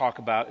about to talk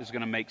about is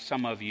going to make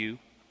some of you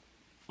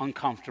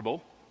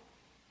uncomfortable,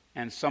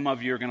 and some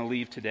of you are going to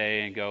leave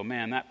today and go,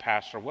 "Man, that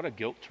pastor, what a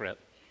guilt trip."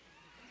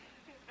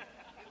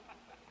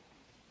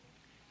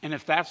 And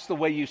if that's the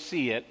way you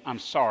see it, I'm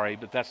sorry,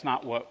 but that's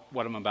not what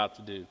I'm about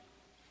to do.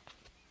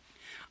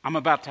 I'm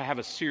about to have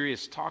a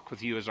serious talk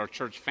with you as our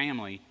church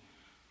family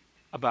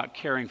about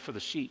caring for the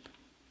sheep.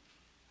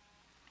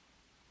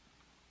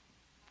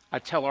 I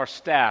tell our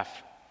staff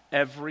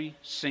every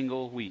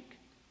single week,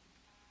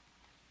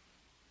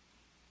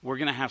 we're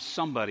going to have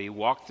somebody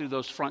walk through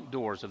those front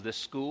doors of this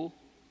school,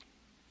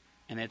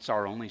 and it's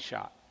our only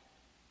shot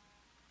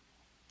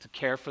to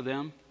care for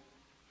them,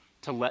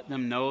 to let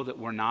them know that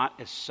we're not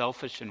as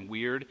selfish and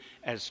weird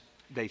as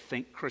they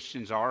think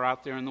Christians are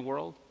out there in the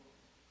world.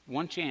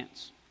 One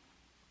chance.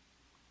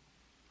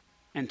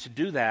 And to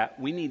do that,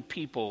 we need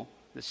people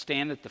that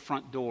stand at the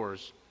front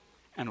doors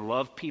and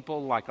love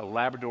people like a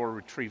Labrador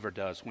retriever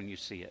does when you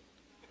see it.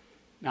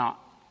 Now,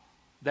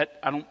 that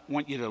I don't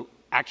want you to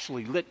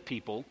actually lick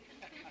people,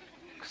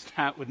 because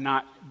that would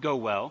not go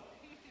well.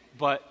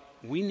 But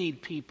we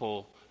need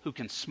people who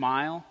can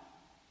smile.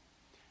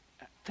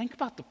 Think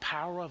about the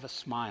power of a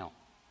smile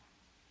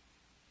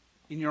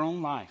in your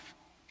own life.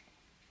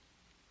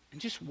 And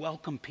just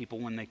welcome people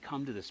when they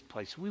come to this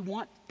place. We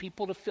want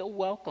people to feel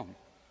welcome.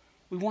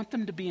 We want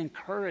them to be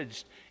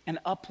encouraged and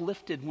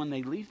uplifted when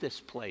they leave this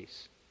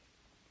place.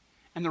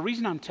 And the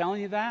reason I'm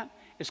telling you that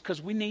is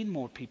because we need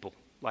more people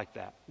like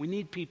that. We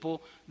need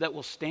people that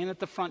will stand at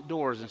the front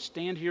doors and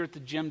stand here at the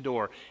gym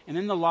door and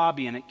in the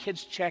lobby and at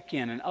kids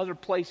check-in and other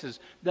places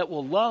that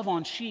will love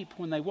on sheep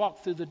when they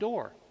walk through the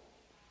door.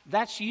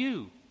 That's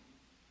you.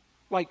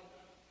 Like,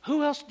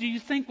 who else do you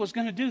think was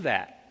going to do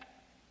that?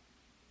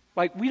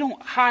 Like, we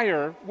don't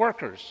hire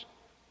workers.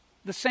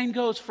 The same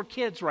goes for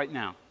kids right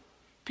now.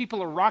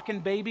 People are rocking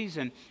babies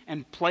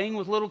and playing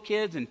with little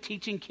kids and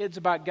teaching kids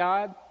about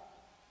God.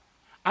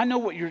 I know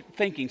what you're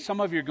thinking.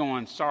 Some of you are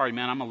going, sorry,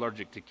 man, I'm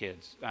allergic to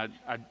kids. I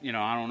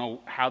don't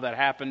know how that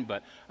happened,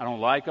 but I don't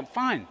like them.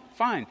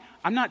 Fine.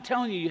 I'm not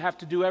telling you have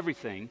to do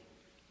everything.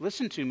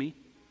 Listen to me.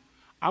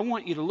 I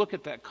want you to look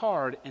at that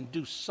card and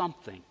do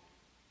something.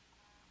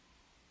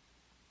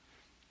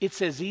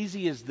 It's as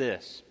easy as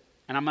this.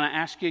 And I'm going to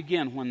ask you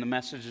again when the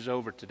message is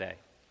over today.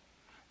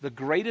 The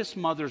greatest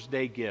Mother's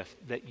Day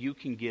gift that you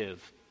can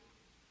give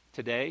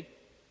today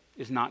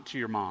is not to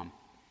your mom.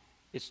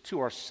 It's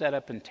to our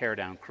setup and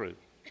teardown crew.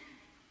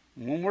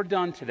 When we're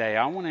done today,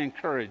 I want to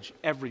encourage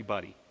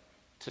everybody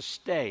to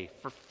stay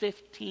for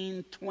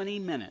 15, 20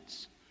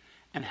 minutes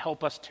and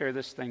help us tear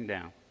this thing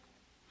down.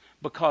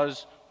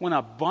 Because when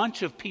a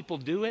bunch of people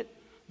do it,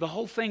 the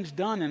whole thing's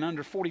done in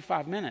under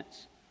 45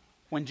 minutes.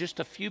 When just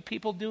a few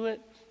people do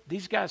it,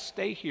 these guys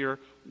stay here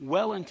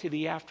well into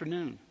the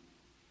afternoon.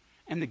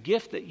 And the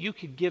gift that you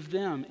could give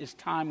them is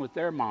time with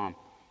their mom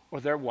or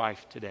their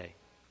wife today.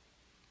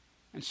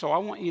 And so I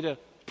want you to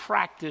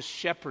practice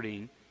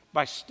shepherding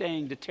by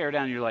staying to tear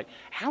down. You're like,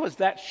 how is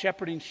that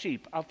shepherding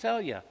sheep? I'll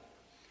tell you.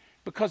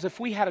 Because if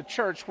we had a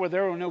church where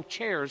there were no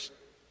chairs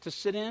to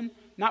sit in,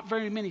 not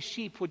very many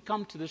sheep would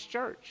come to this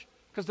church.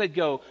 Because they'd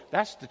go,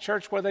 that's the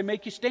church where they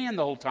make you stand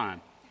the whole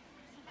time.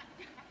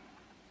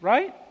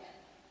 Right?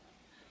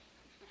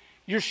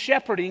 You're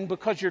shepherding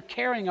because you're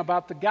caring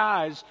about the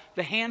guys,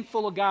 the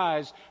handful of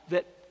guys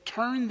that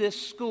turn this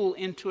school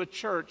into a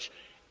church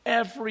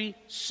every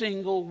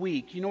single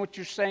week. You know what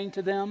you're saying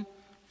to them?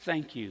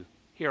 Thank you.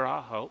 Here,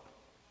 I'll help.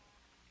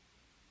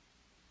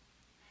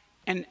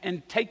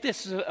 And take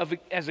this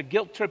as a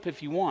guilt trip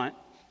if you want.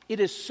 It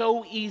is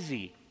so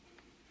easy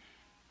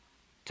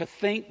to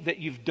think that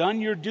you've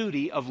done your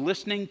duty of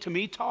listening to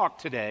me talk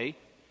today.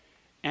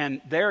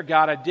 And there,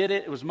 God, I did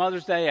it. It was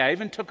Mother's Day. I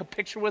even took a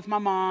picture with my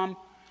mom.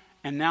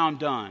 And now I'm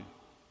done.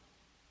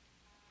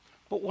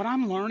 But what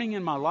I'm learning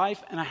in my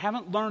life, and I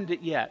haven't learned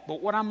it yet,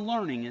 but what I'm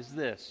learning is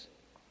this.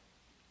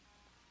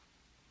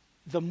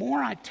 The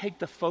more I take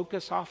the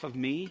focus off of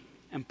me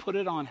and put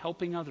it on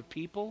helping other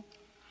people,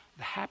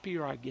 the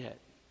happier I get.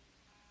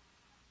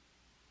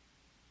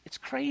 It's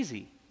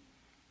crazy.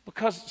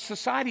 Because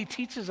society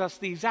teaches us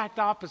the exact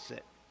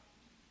opposite.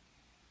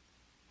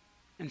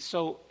 And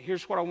so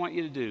here's what I want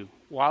you to do.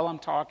 While I'm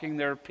talking,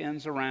 there are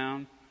pens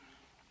around.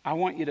 I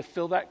want you to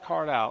fill that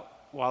card out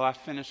while I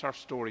finish our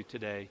story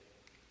today,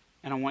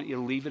 and I want you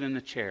to leave it in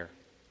the chair.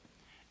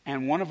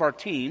 And one of our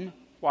team,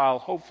 while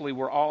hopefully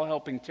we're all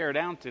helping tear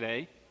down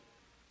today,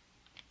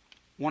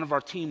 one of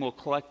our team will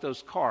collect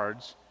those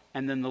cards,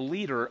 and then the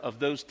leader of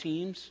those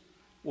teams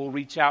will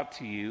reach out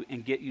to you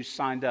and get you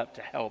signed up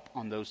to help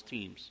on those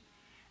teams.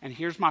 And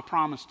here's my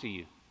promise to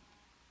you.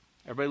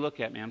 Everybody look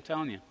at me. I'm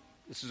telling you,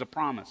 this is a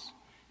promise.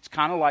 It's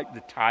kind of like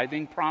the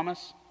tithing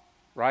promise.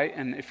 Right?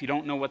 And if you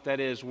don't know what that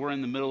is, we're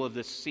in the middle of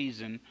this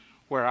season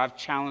where I've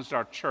challenged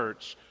our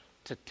church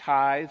to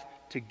tithe,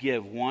 to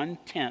give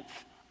 1/10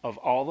 of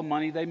all the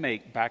money they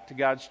make back to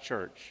God's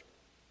church.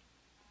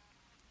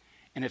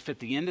 And if at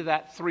the end of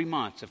that 3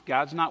 months, if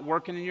God's not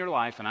working in your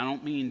life, and I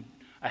don't mean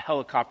a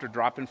helicopter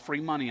dropping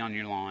free money on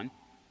your lawn,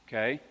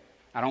 okay?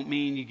 I don't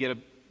mean you get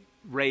a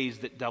raise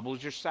that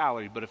doubles your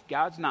salary, but if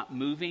God's not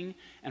moving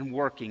and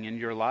working in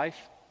your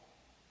life,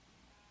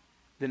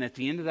 then at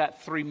the end of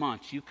that 3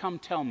 months, you come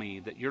tell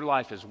me that your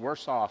life is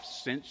worse off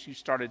since you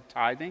started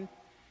tithing,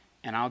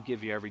 and I'll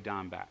give you every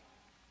dime back.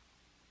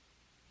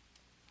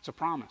 It's a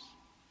promise.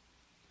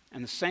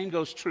 And the same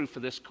goes true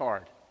for this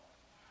card.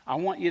 I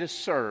want you to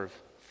serve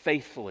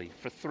faithfully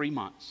for 3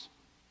 months.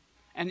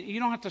 And you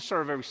don't have to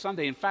serve every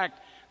Sunday. In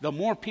fact, the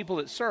more people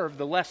that serve,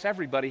 the less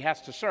everybody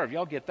has to serve.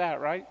 Y'all get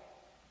that, right?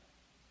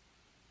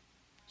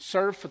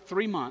 Serve for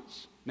 3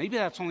 months. Maybe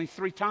that's only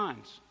 3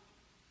 times.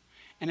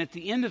 And at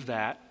the end of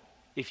that,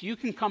 if you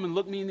can come and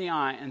look me in the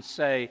eye and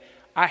say,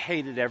 I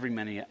hated every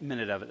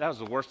minute of it. That was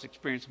the worst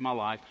experience of my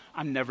life.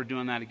 I'm never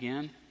doing that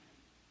again.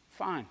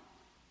 Fine.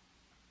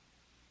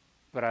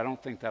 But I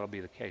don't think that'll be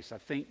the case. I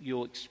think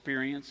you'll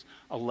experience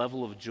a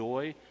level of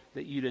joy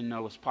that you didn't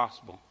know was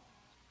possible.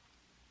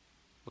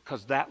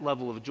 Because that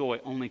level of joy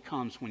only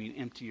comes when you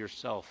empty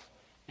yourself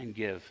and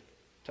give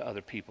to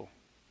other people.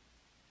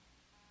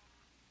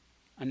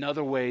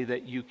 Another way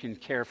that you can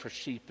care for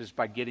sheep is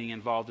by getting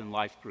involved in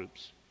life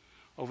groups.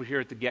 Over here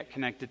at the Get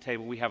Connected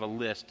table, we have a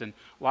list, and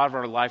a lot of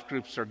our life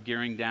groups are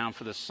gearing down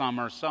for the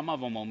summer. Some of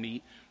them will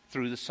meet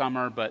through the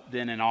summer, but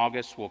then in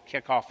August we'll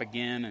kick off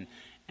again.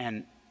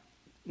 And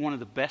one of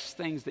the best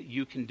things that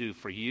you can do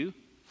for you,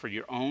 for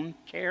your own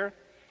care,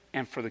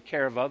 and for the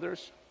care of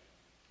others,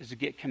 is to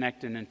get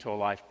connected into a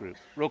life group.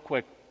 Real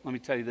quick, let me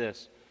tell you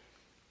this.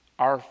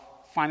 Our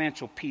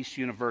Financial Peace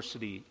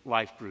University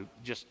life group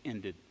just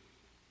ended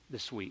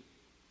this week.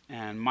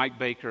 And Mike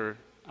Baker,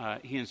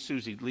 he and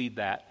Susie lead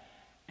that.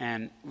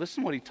 And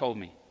listen to what he told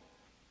me.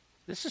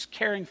 This is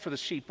caring for the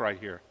sheep right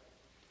here.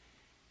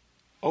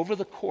 Over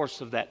the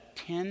course of that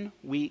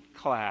 10-week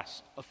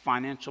class of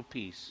financial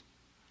peace,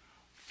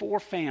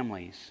 4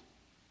 families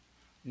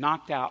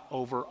knocked out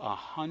over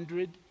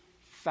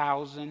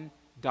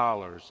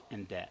 $100,000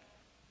 in debt.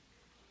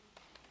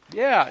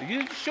 Yeah,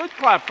 you should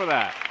clap for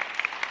that.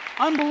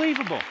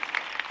 Unbelievable.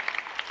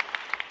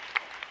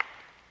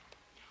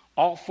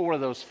 All 4 of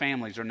those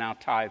families are now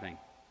tithing.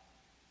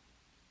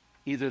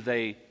 Either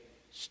they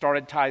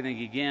started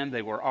tithing again,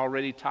 they were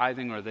already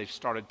tithing, or they've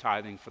started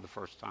tithing for the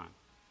first time.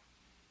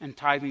 And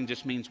tithing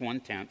just means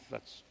 1/10.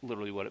 That's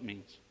literally what it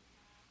means.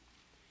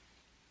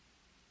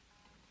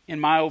 In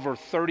my over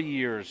 30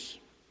 years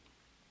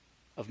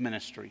of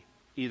ministry,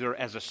 either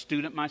as a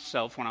student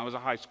myself when I was a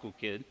high school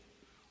kid,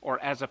 or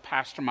as a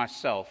pastor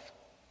myself,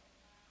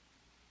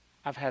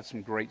 I've had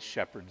some great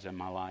shepherds in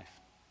my life.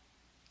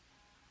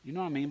 You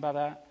know what I mean by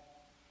that?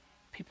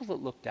 People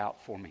that looked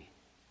out for me.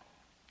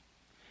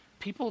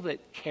 People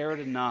that cared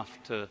enough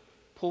to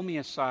pull me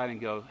aside and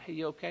go, hey,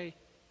 you okay?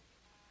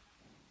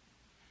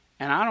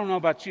 And I don't know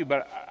about you,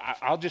 but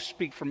I'll just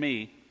speak for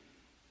me.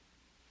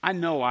 I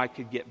know I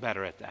could get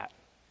better at that.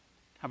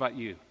 How about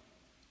you?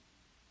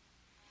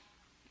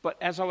 But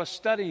as I was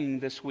studying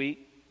this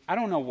week, I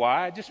don't know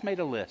why, I just made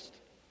a list.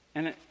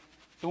 And it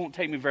won't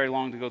take me very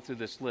long to go through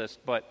this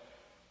list, but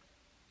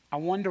I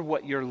wonder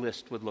what your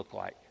list would look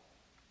like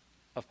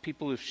of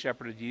people who've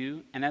shepherded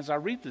you. And as I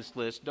read this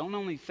list, don't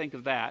only think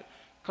of that,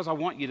 because I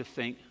want you to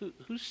think,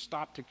 who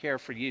stopped to care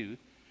for you?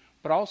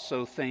 But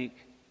also think,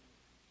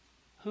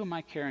 who am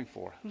I caring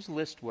for? Whose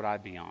list would I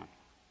be on?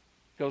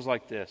 It goes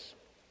like this.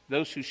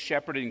 Those who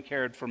shepherded and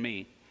cared for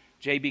me: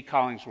 J.B.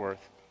 Collingsworth,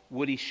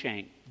 Woody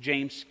Shank,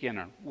 James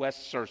Skinner, Wes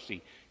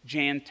Searcy,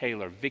 Jan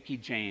Taylor, Vicki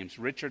James,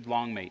 Richard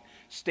Longmate,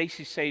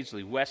 Stacy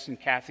Sagely, Wes and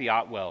Kathy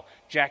Otwell,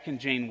 Jack and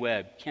Jane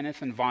Webb,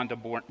 Kenneth and Vonda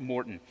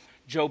Morton,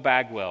 Joe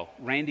Bagwell,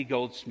 Randy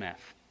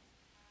Goldsmith.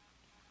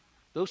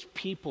 Those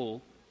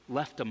people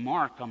left a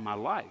mark on my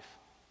life.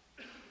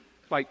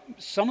 Like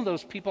some of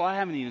those people I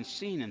haven't even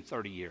seen in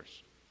 30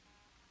 years.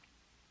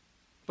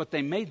 But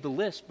they made the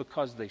list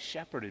because they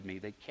shepherded me.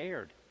 They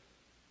cared.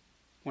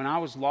 When I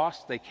was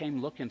lost, they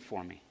came looking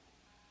for me.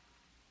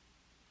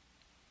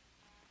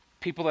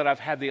 People that I've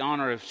had the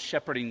honor of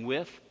shepherding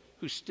with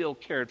who still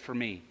cared for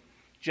me: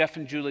 Jeff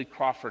and Julie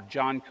Crawford,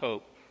 John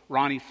Cope,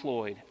 Ronnie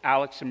Floyd,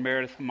 Alex and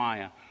Meredith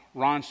Amaya,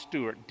 Ron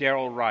Stewart,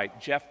 Daryl Wright,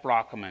 Jeff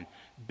Brockelman,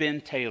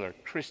 Ben Taylor,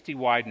 Christy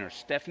Widener,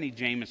 Stephanie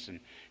Jameson,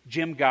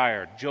 Jim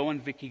Geyer, Joe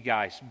and Vicki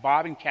Geis,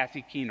 Bob and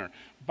Kathy Keener,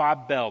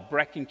 Bob Bell,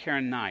 Breck and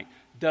Karen Knight,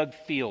 Doug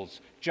Fields,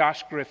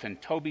 Josh Griffin,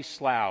 Toby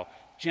Slough,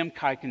 Jim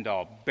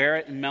Kuykendall,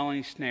 Barrett and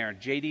Melanie Snare,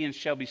 J.D. and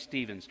Shelby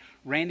Stevens,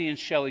 Randy and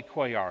Shelley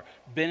Cuellar,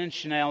 Ben and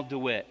Chanel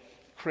DeWitt,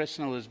 Chris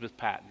and Elizabeth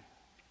Patton.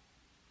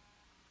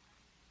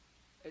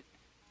 It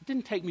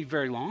didn't take me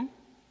very long.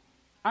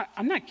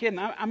 I'm not kidding.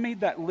 I made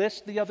that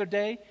list the other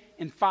day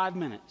in 5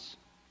 minutes.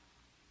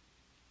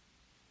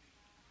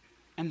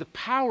 And the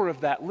power of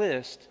that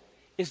list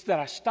is that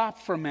I stopped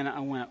for a minute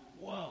and went,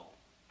 whoa.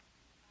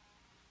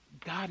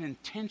 God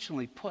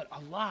intentionally put a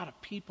lot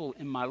of people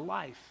in my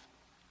life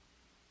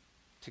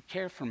to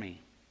care for me.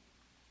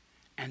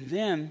 And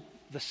then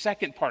the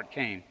second part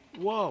came.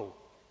 Whoa.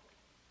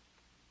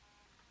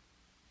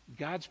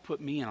 God's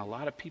put me in a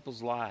lot of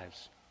people's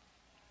lives.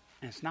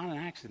 And it's not an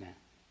accident.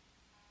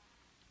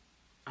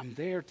 I'm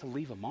there to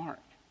leave a mark.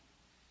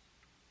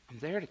 I'm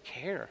there to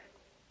care.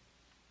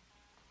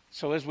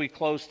 So as we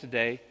close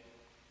today,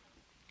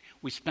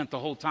 we spent the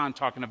whole time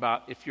talking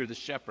about if you're the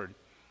shepherd.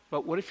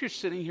 But what if you're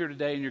sitting here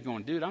today and you're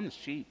going, dude, I'm the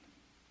sheep.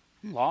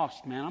 I'm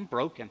lost, man. I'm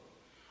broken.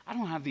 I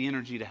don't have the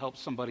energy to help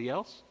somebody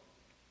else.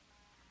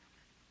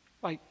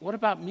 Like, what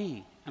about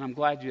me? And I'm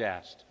glad you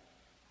asked.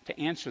 To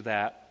answer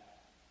that,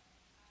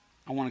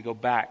 I want to go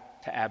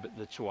back to Abbott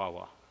the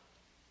Chihuahua.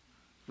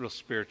 Real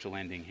spiritual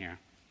ending here.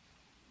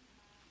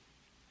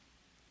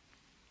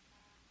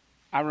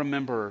 I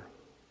remember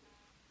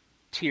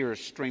tears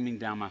streaming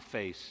down my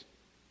face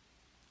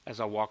as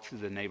I walked through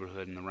the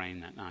neighborhood in the rain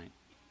that night.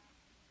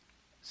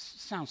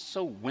 Sounds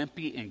so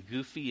wimpy and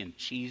goofy and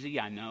cheesy,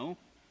 I know,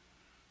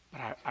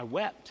 but I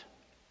wept.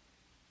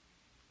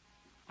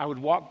 I would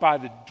walk by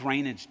the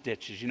drainage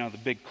ditches, the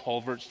big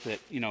culverts that,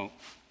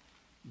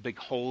 big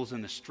holes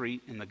in the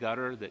street, in the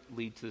gutter that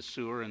lead to the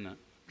sewer and the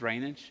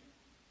drainage.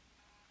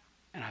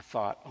 And I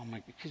thought, oh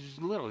my, because it's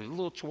literally a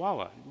little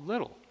chihuahua,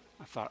 little.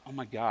 I thought, oh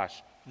my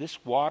gosh,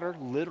 this water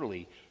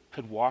literally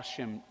could wash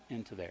him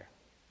into there.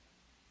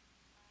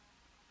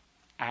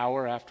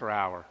 Hour after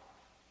hour,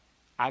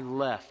 I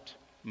left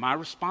my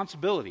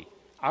responsibility.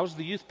 I was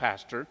the youth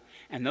pastor,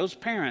 and those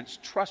parents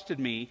trusted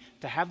me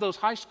to have those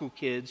high school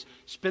kids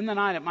spend the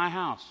night at my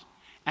house.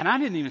 And I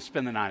didn't even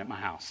spend the night at my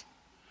house.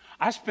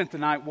 I spent the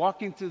night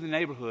walking through the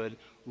neighborhood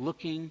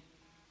looking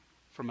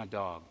for my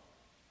dog.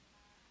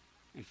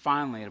 And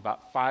finally, at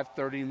about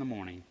 5:30 in the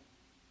morning,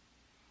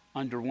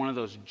 under one of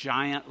those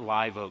giant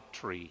live oak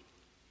trees,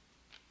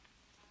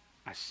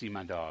 I see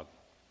my dog.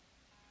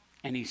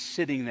 And he's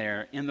sitting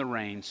there in the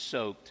rain,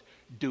 soaked,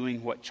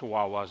 doing what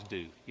Chihuahuas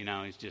do.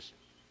 He's just,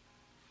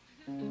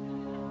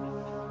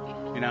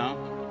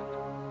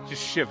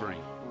 just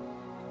shivering.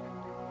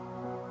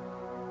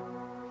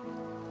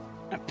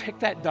 I picked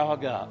that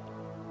dog up.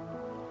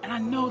 And I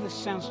know this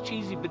sounds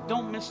cheesy, but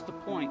don't miss the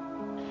point.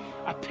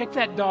 I picked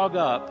that dog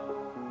up,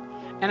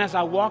 and as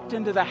I walked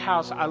into the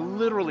house, I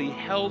literally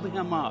held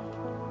him up.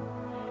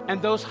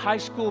 And those high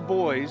school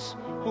boys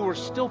who were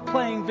still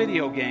playing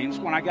video games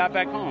when I got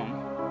back home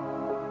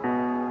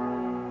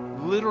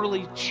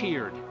literally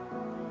cheered.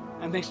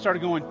 And they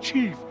started going,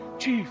 "Chief,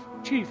 Chief,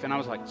 Chief." And I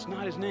was like, it's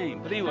not his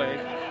name. But anyway,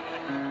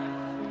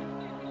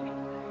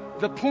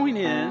 the point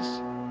is,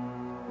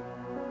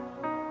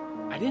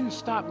 I didn't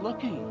stop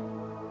looking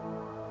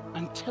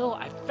until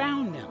I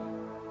found him.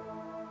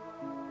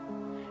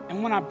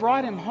 And when I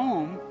brought him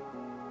home,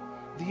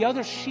 the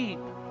other sheep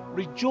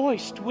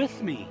rejoiced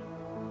with me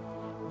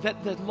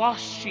that the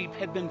lost sheep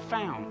had been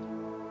found.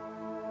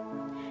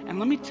 And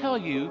let me tell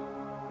you,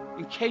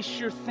 in case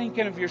you're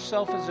thinking of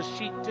yourself as a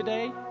sheep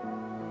today,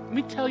 let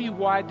me tell you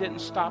why I didn't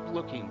stop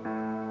looking.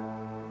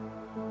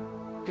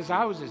 Because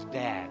I was his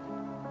dad.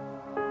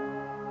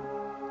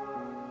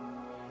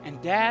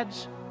 And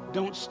dads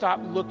don't stop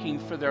looking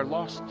for their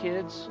lost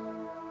kids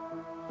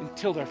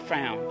until they're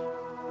found.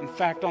 In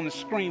fact, on the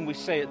screen we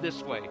say it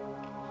this way: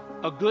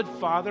 a good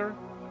father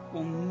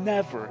will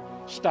never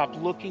stop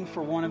looking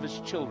for one of his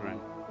children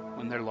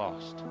when they're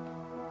lost.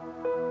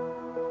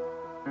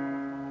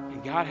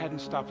 And God hadn't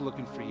stopped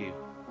looking for you.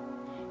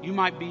 You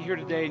might be here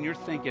today and you're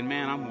thinking,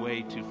 man, I'm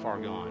way too far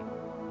gone.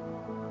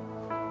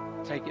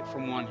 Take it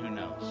from one who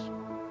knows.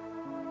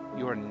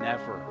 You are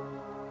never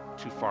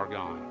too far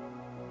gone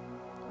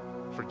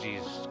for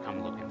Jesus to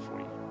come looking for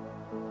you.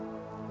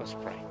 Let's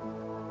pray.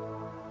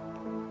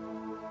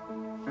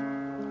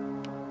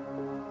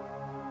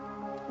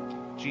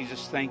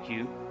 Jesus, thank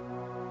you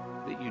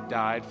that you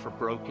died for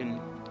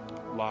broken,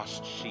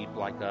 lost sheep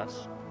like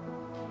us.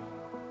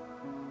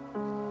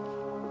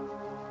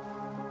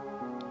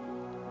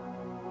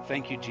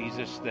 Thank you,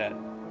 Jesus, that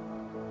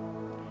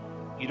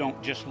you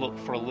don't just look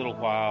for a little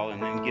while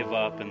and then give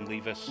up and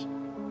leave us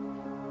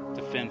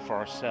to fend for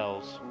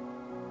ourselves.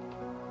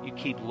 You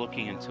keep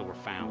looking until we're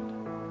found.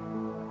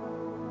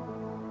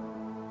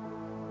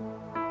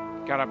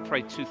 God, I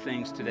pray two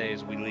things today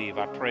as we leave.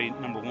 I pray,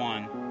 number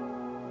one,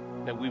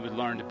 that we would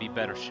learn to be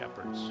better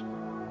shepherds.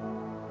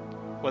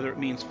 Whether it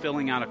means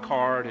filling out a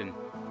card and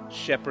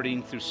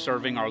shepherding through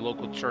serving our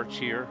local church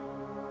here,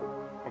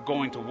 or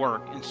going to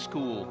work and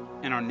school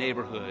in our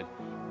neighborhood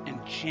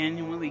and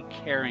genuinely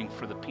caring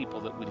for the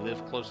people that we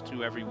live close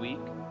to every week.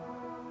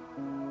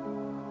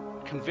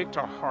 Convict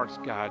our hearts,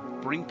 God.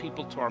 Bring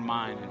people to our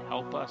mind and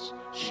help us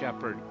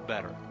shepherd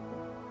better.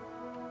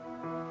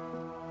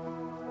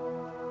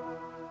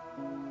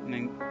 And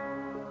then,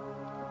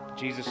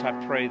 Jesus, I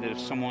pray that if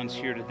someone's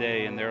here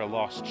today and they're a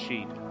lost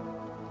sheep,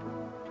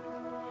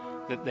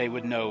 that they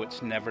would know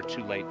it's never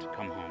too late to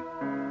come home.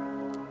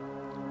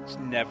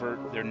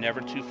 They're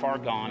never too far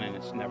gone, and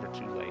it's never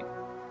too late.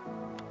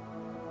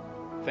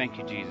 Thank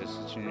you, Jesus.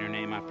 It's in your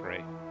name I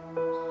pray.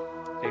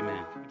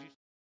 Amen.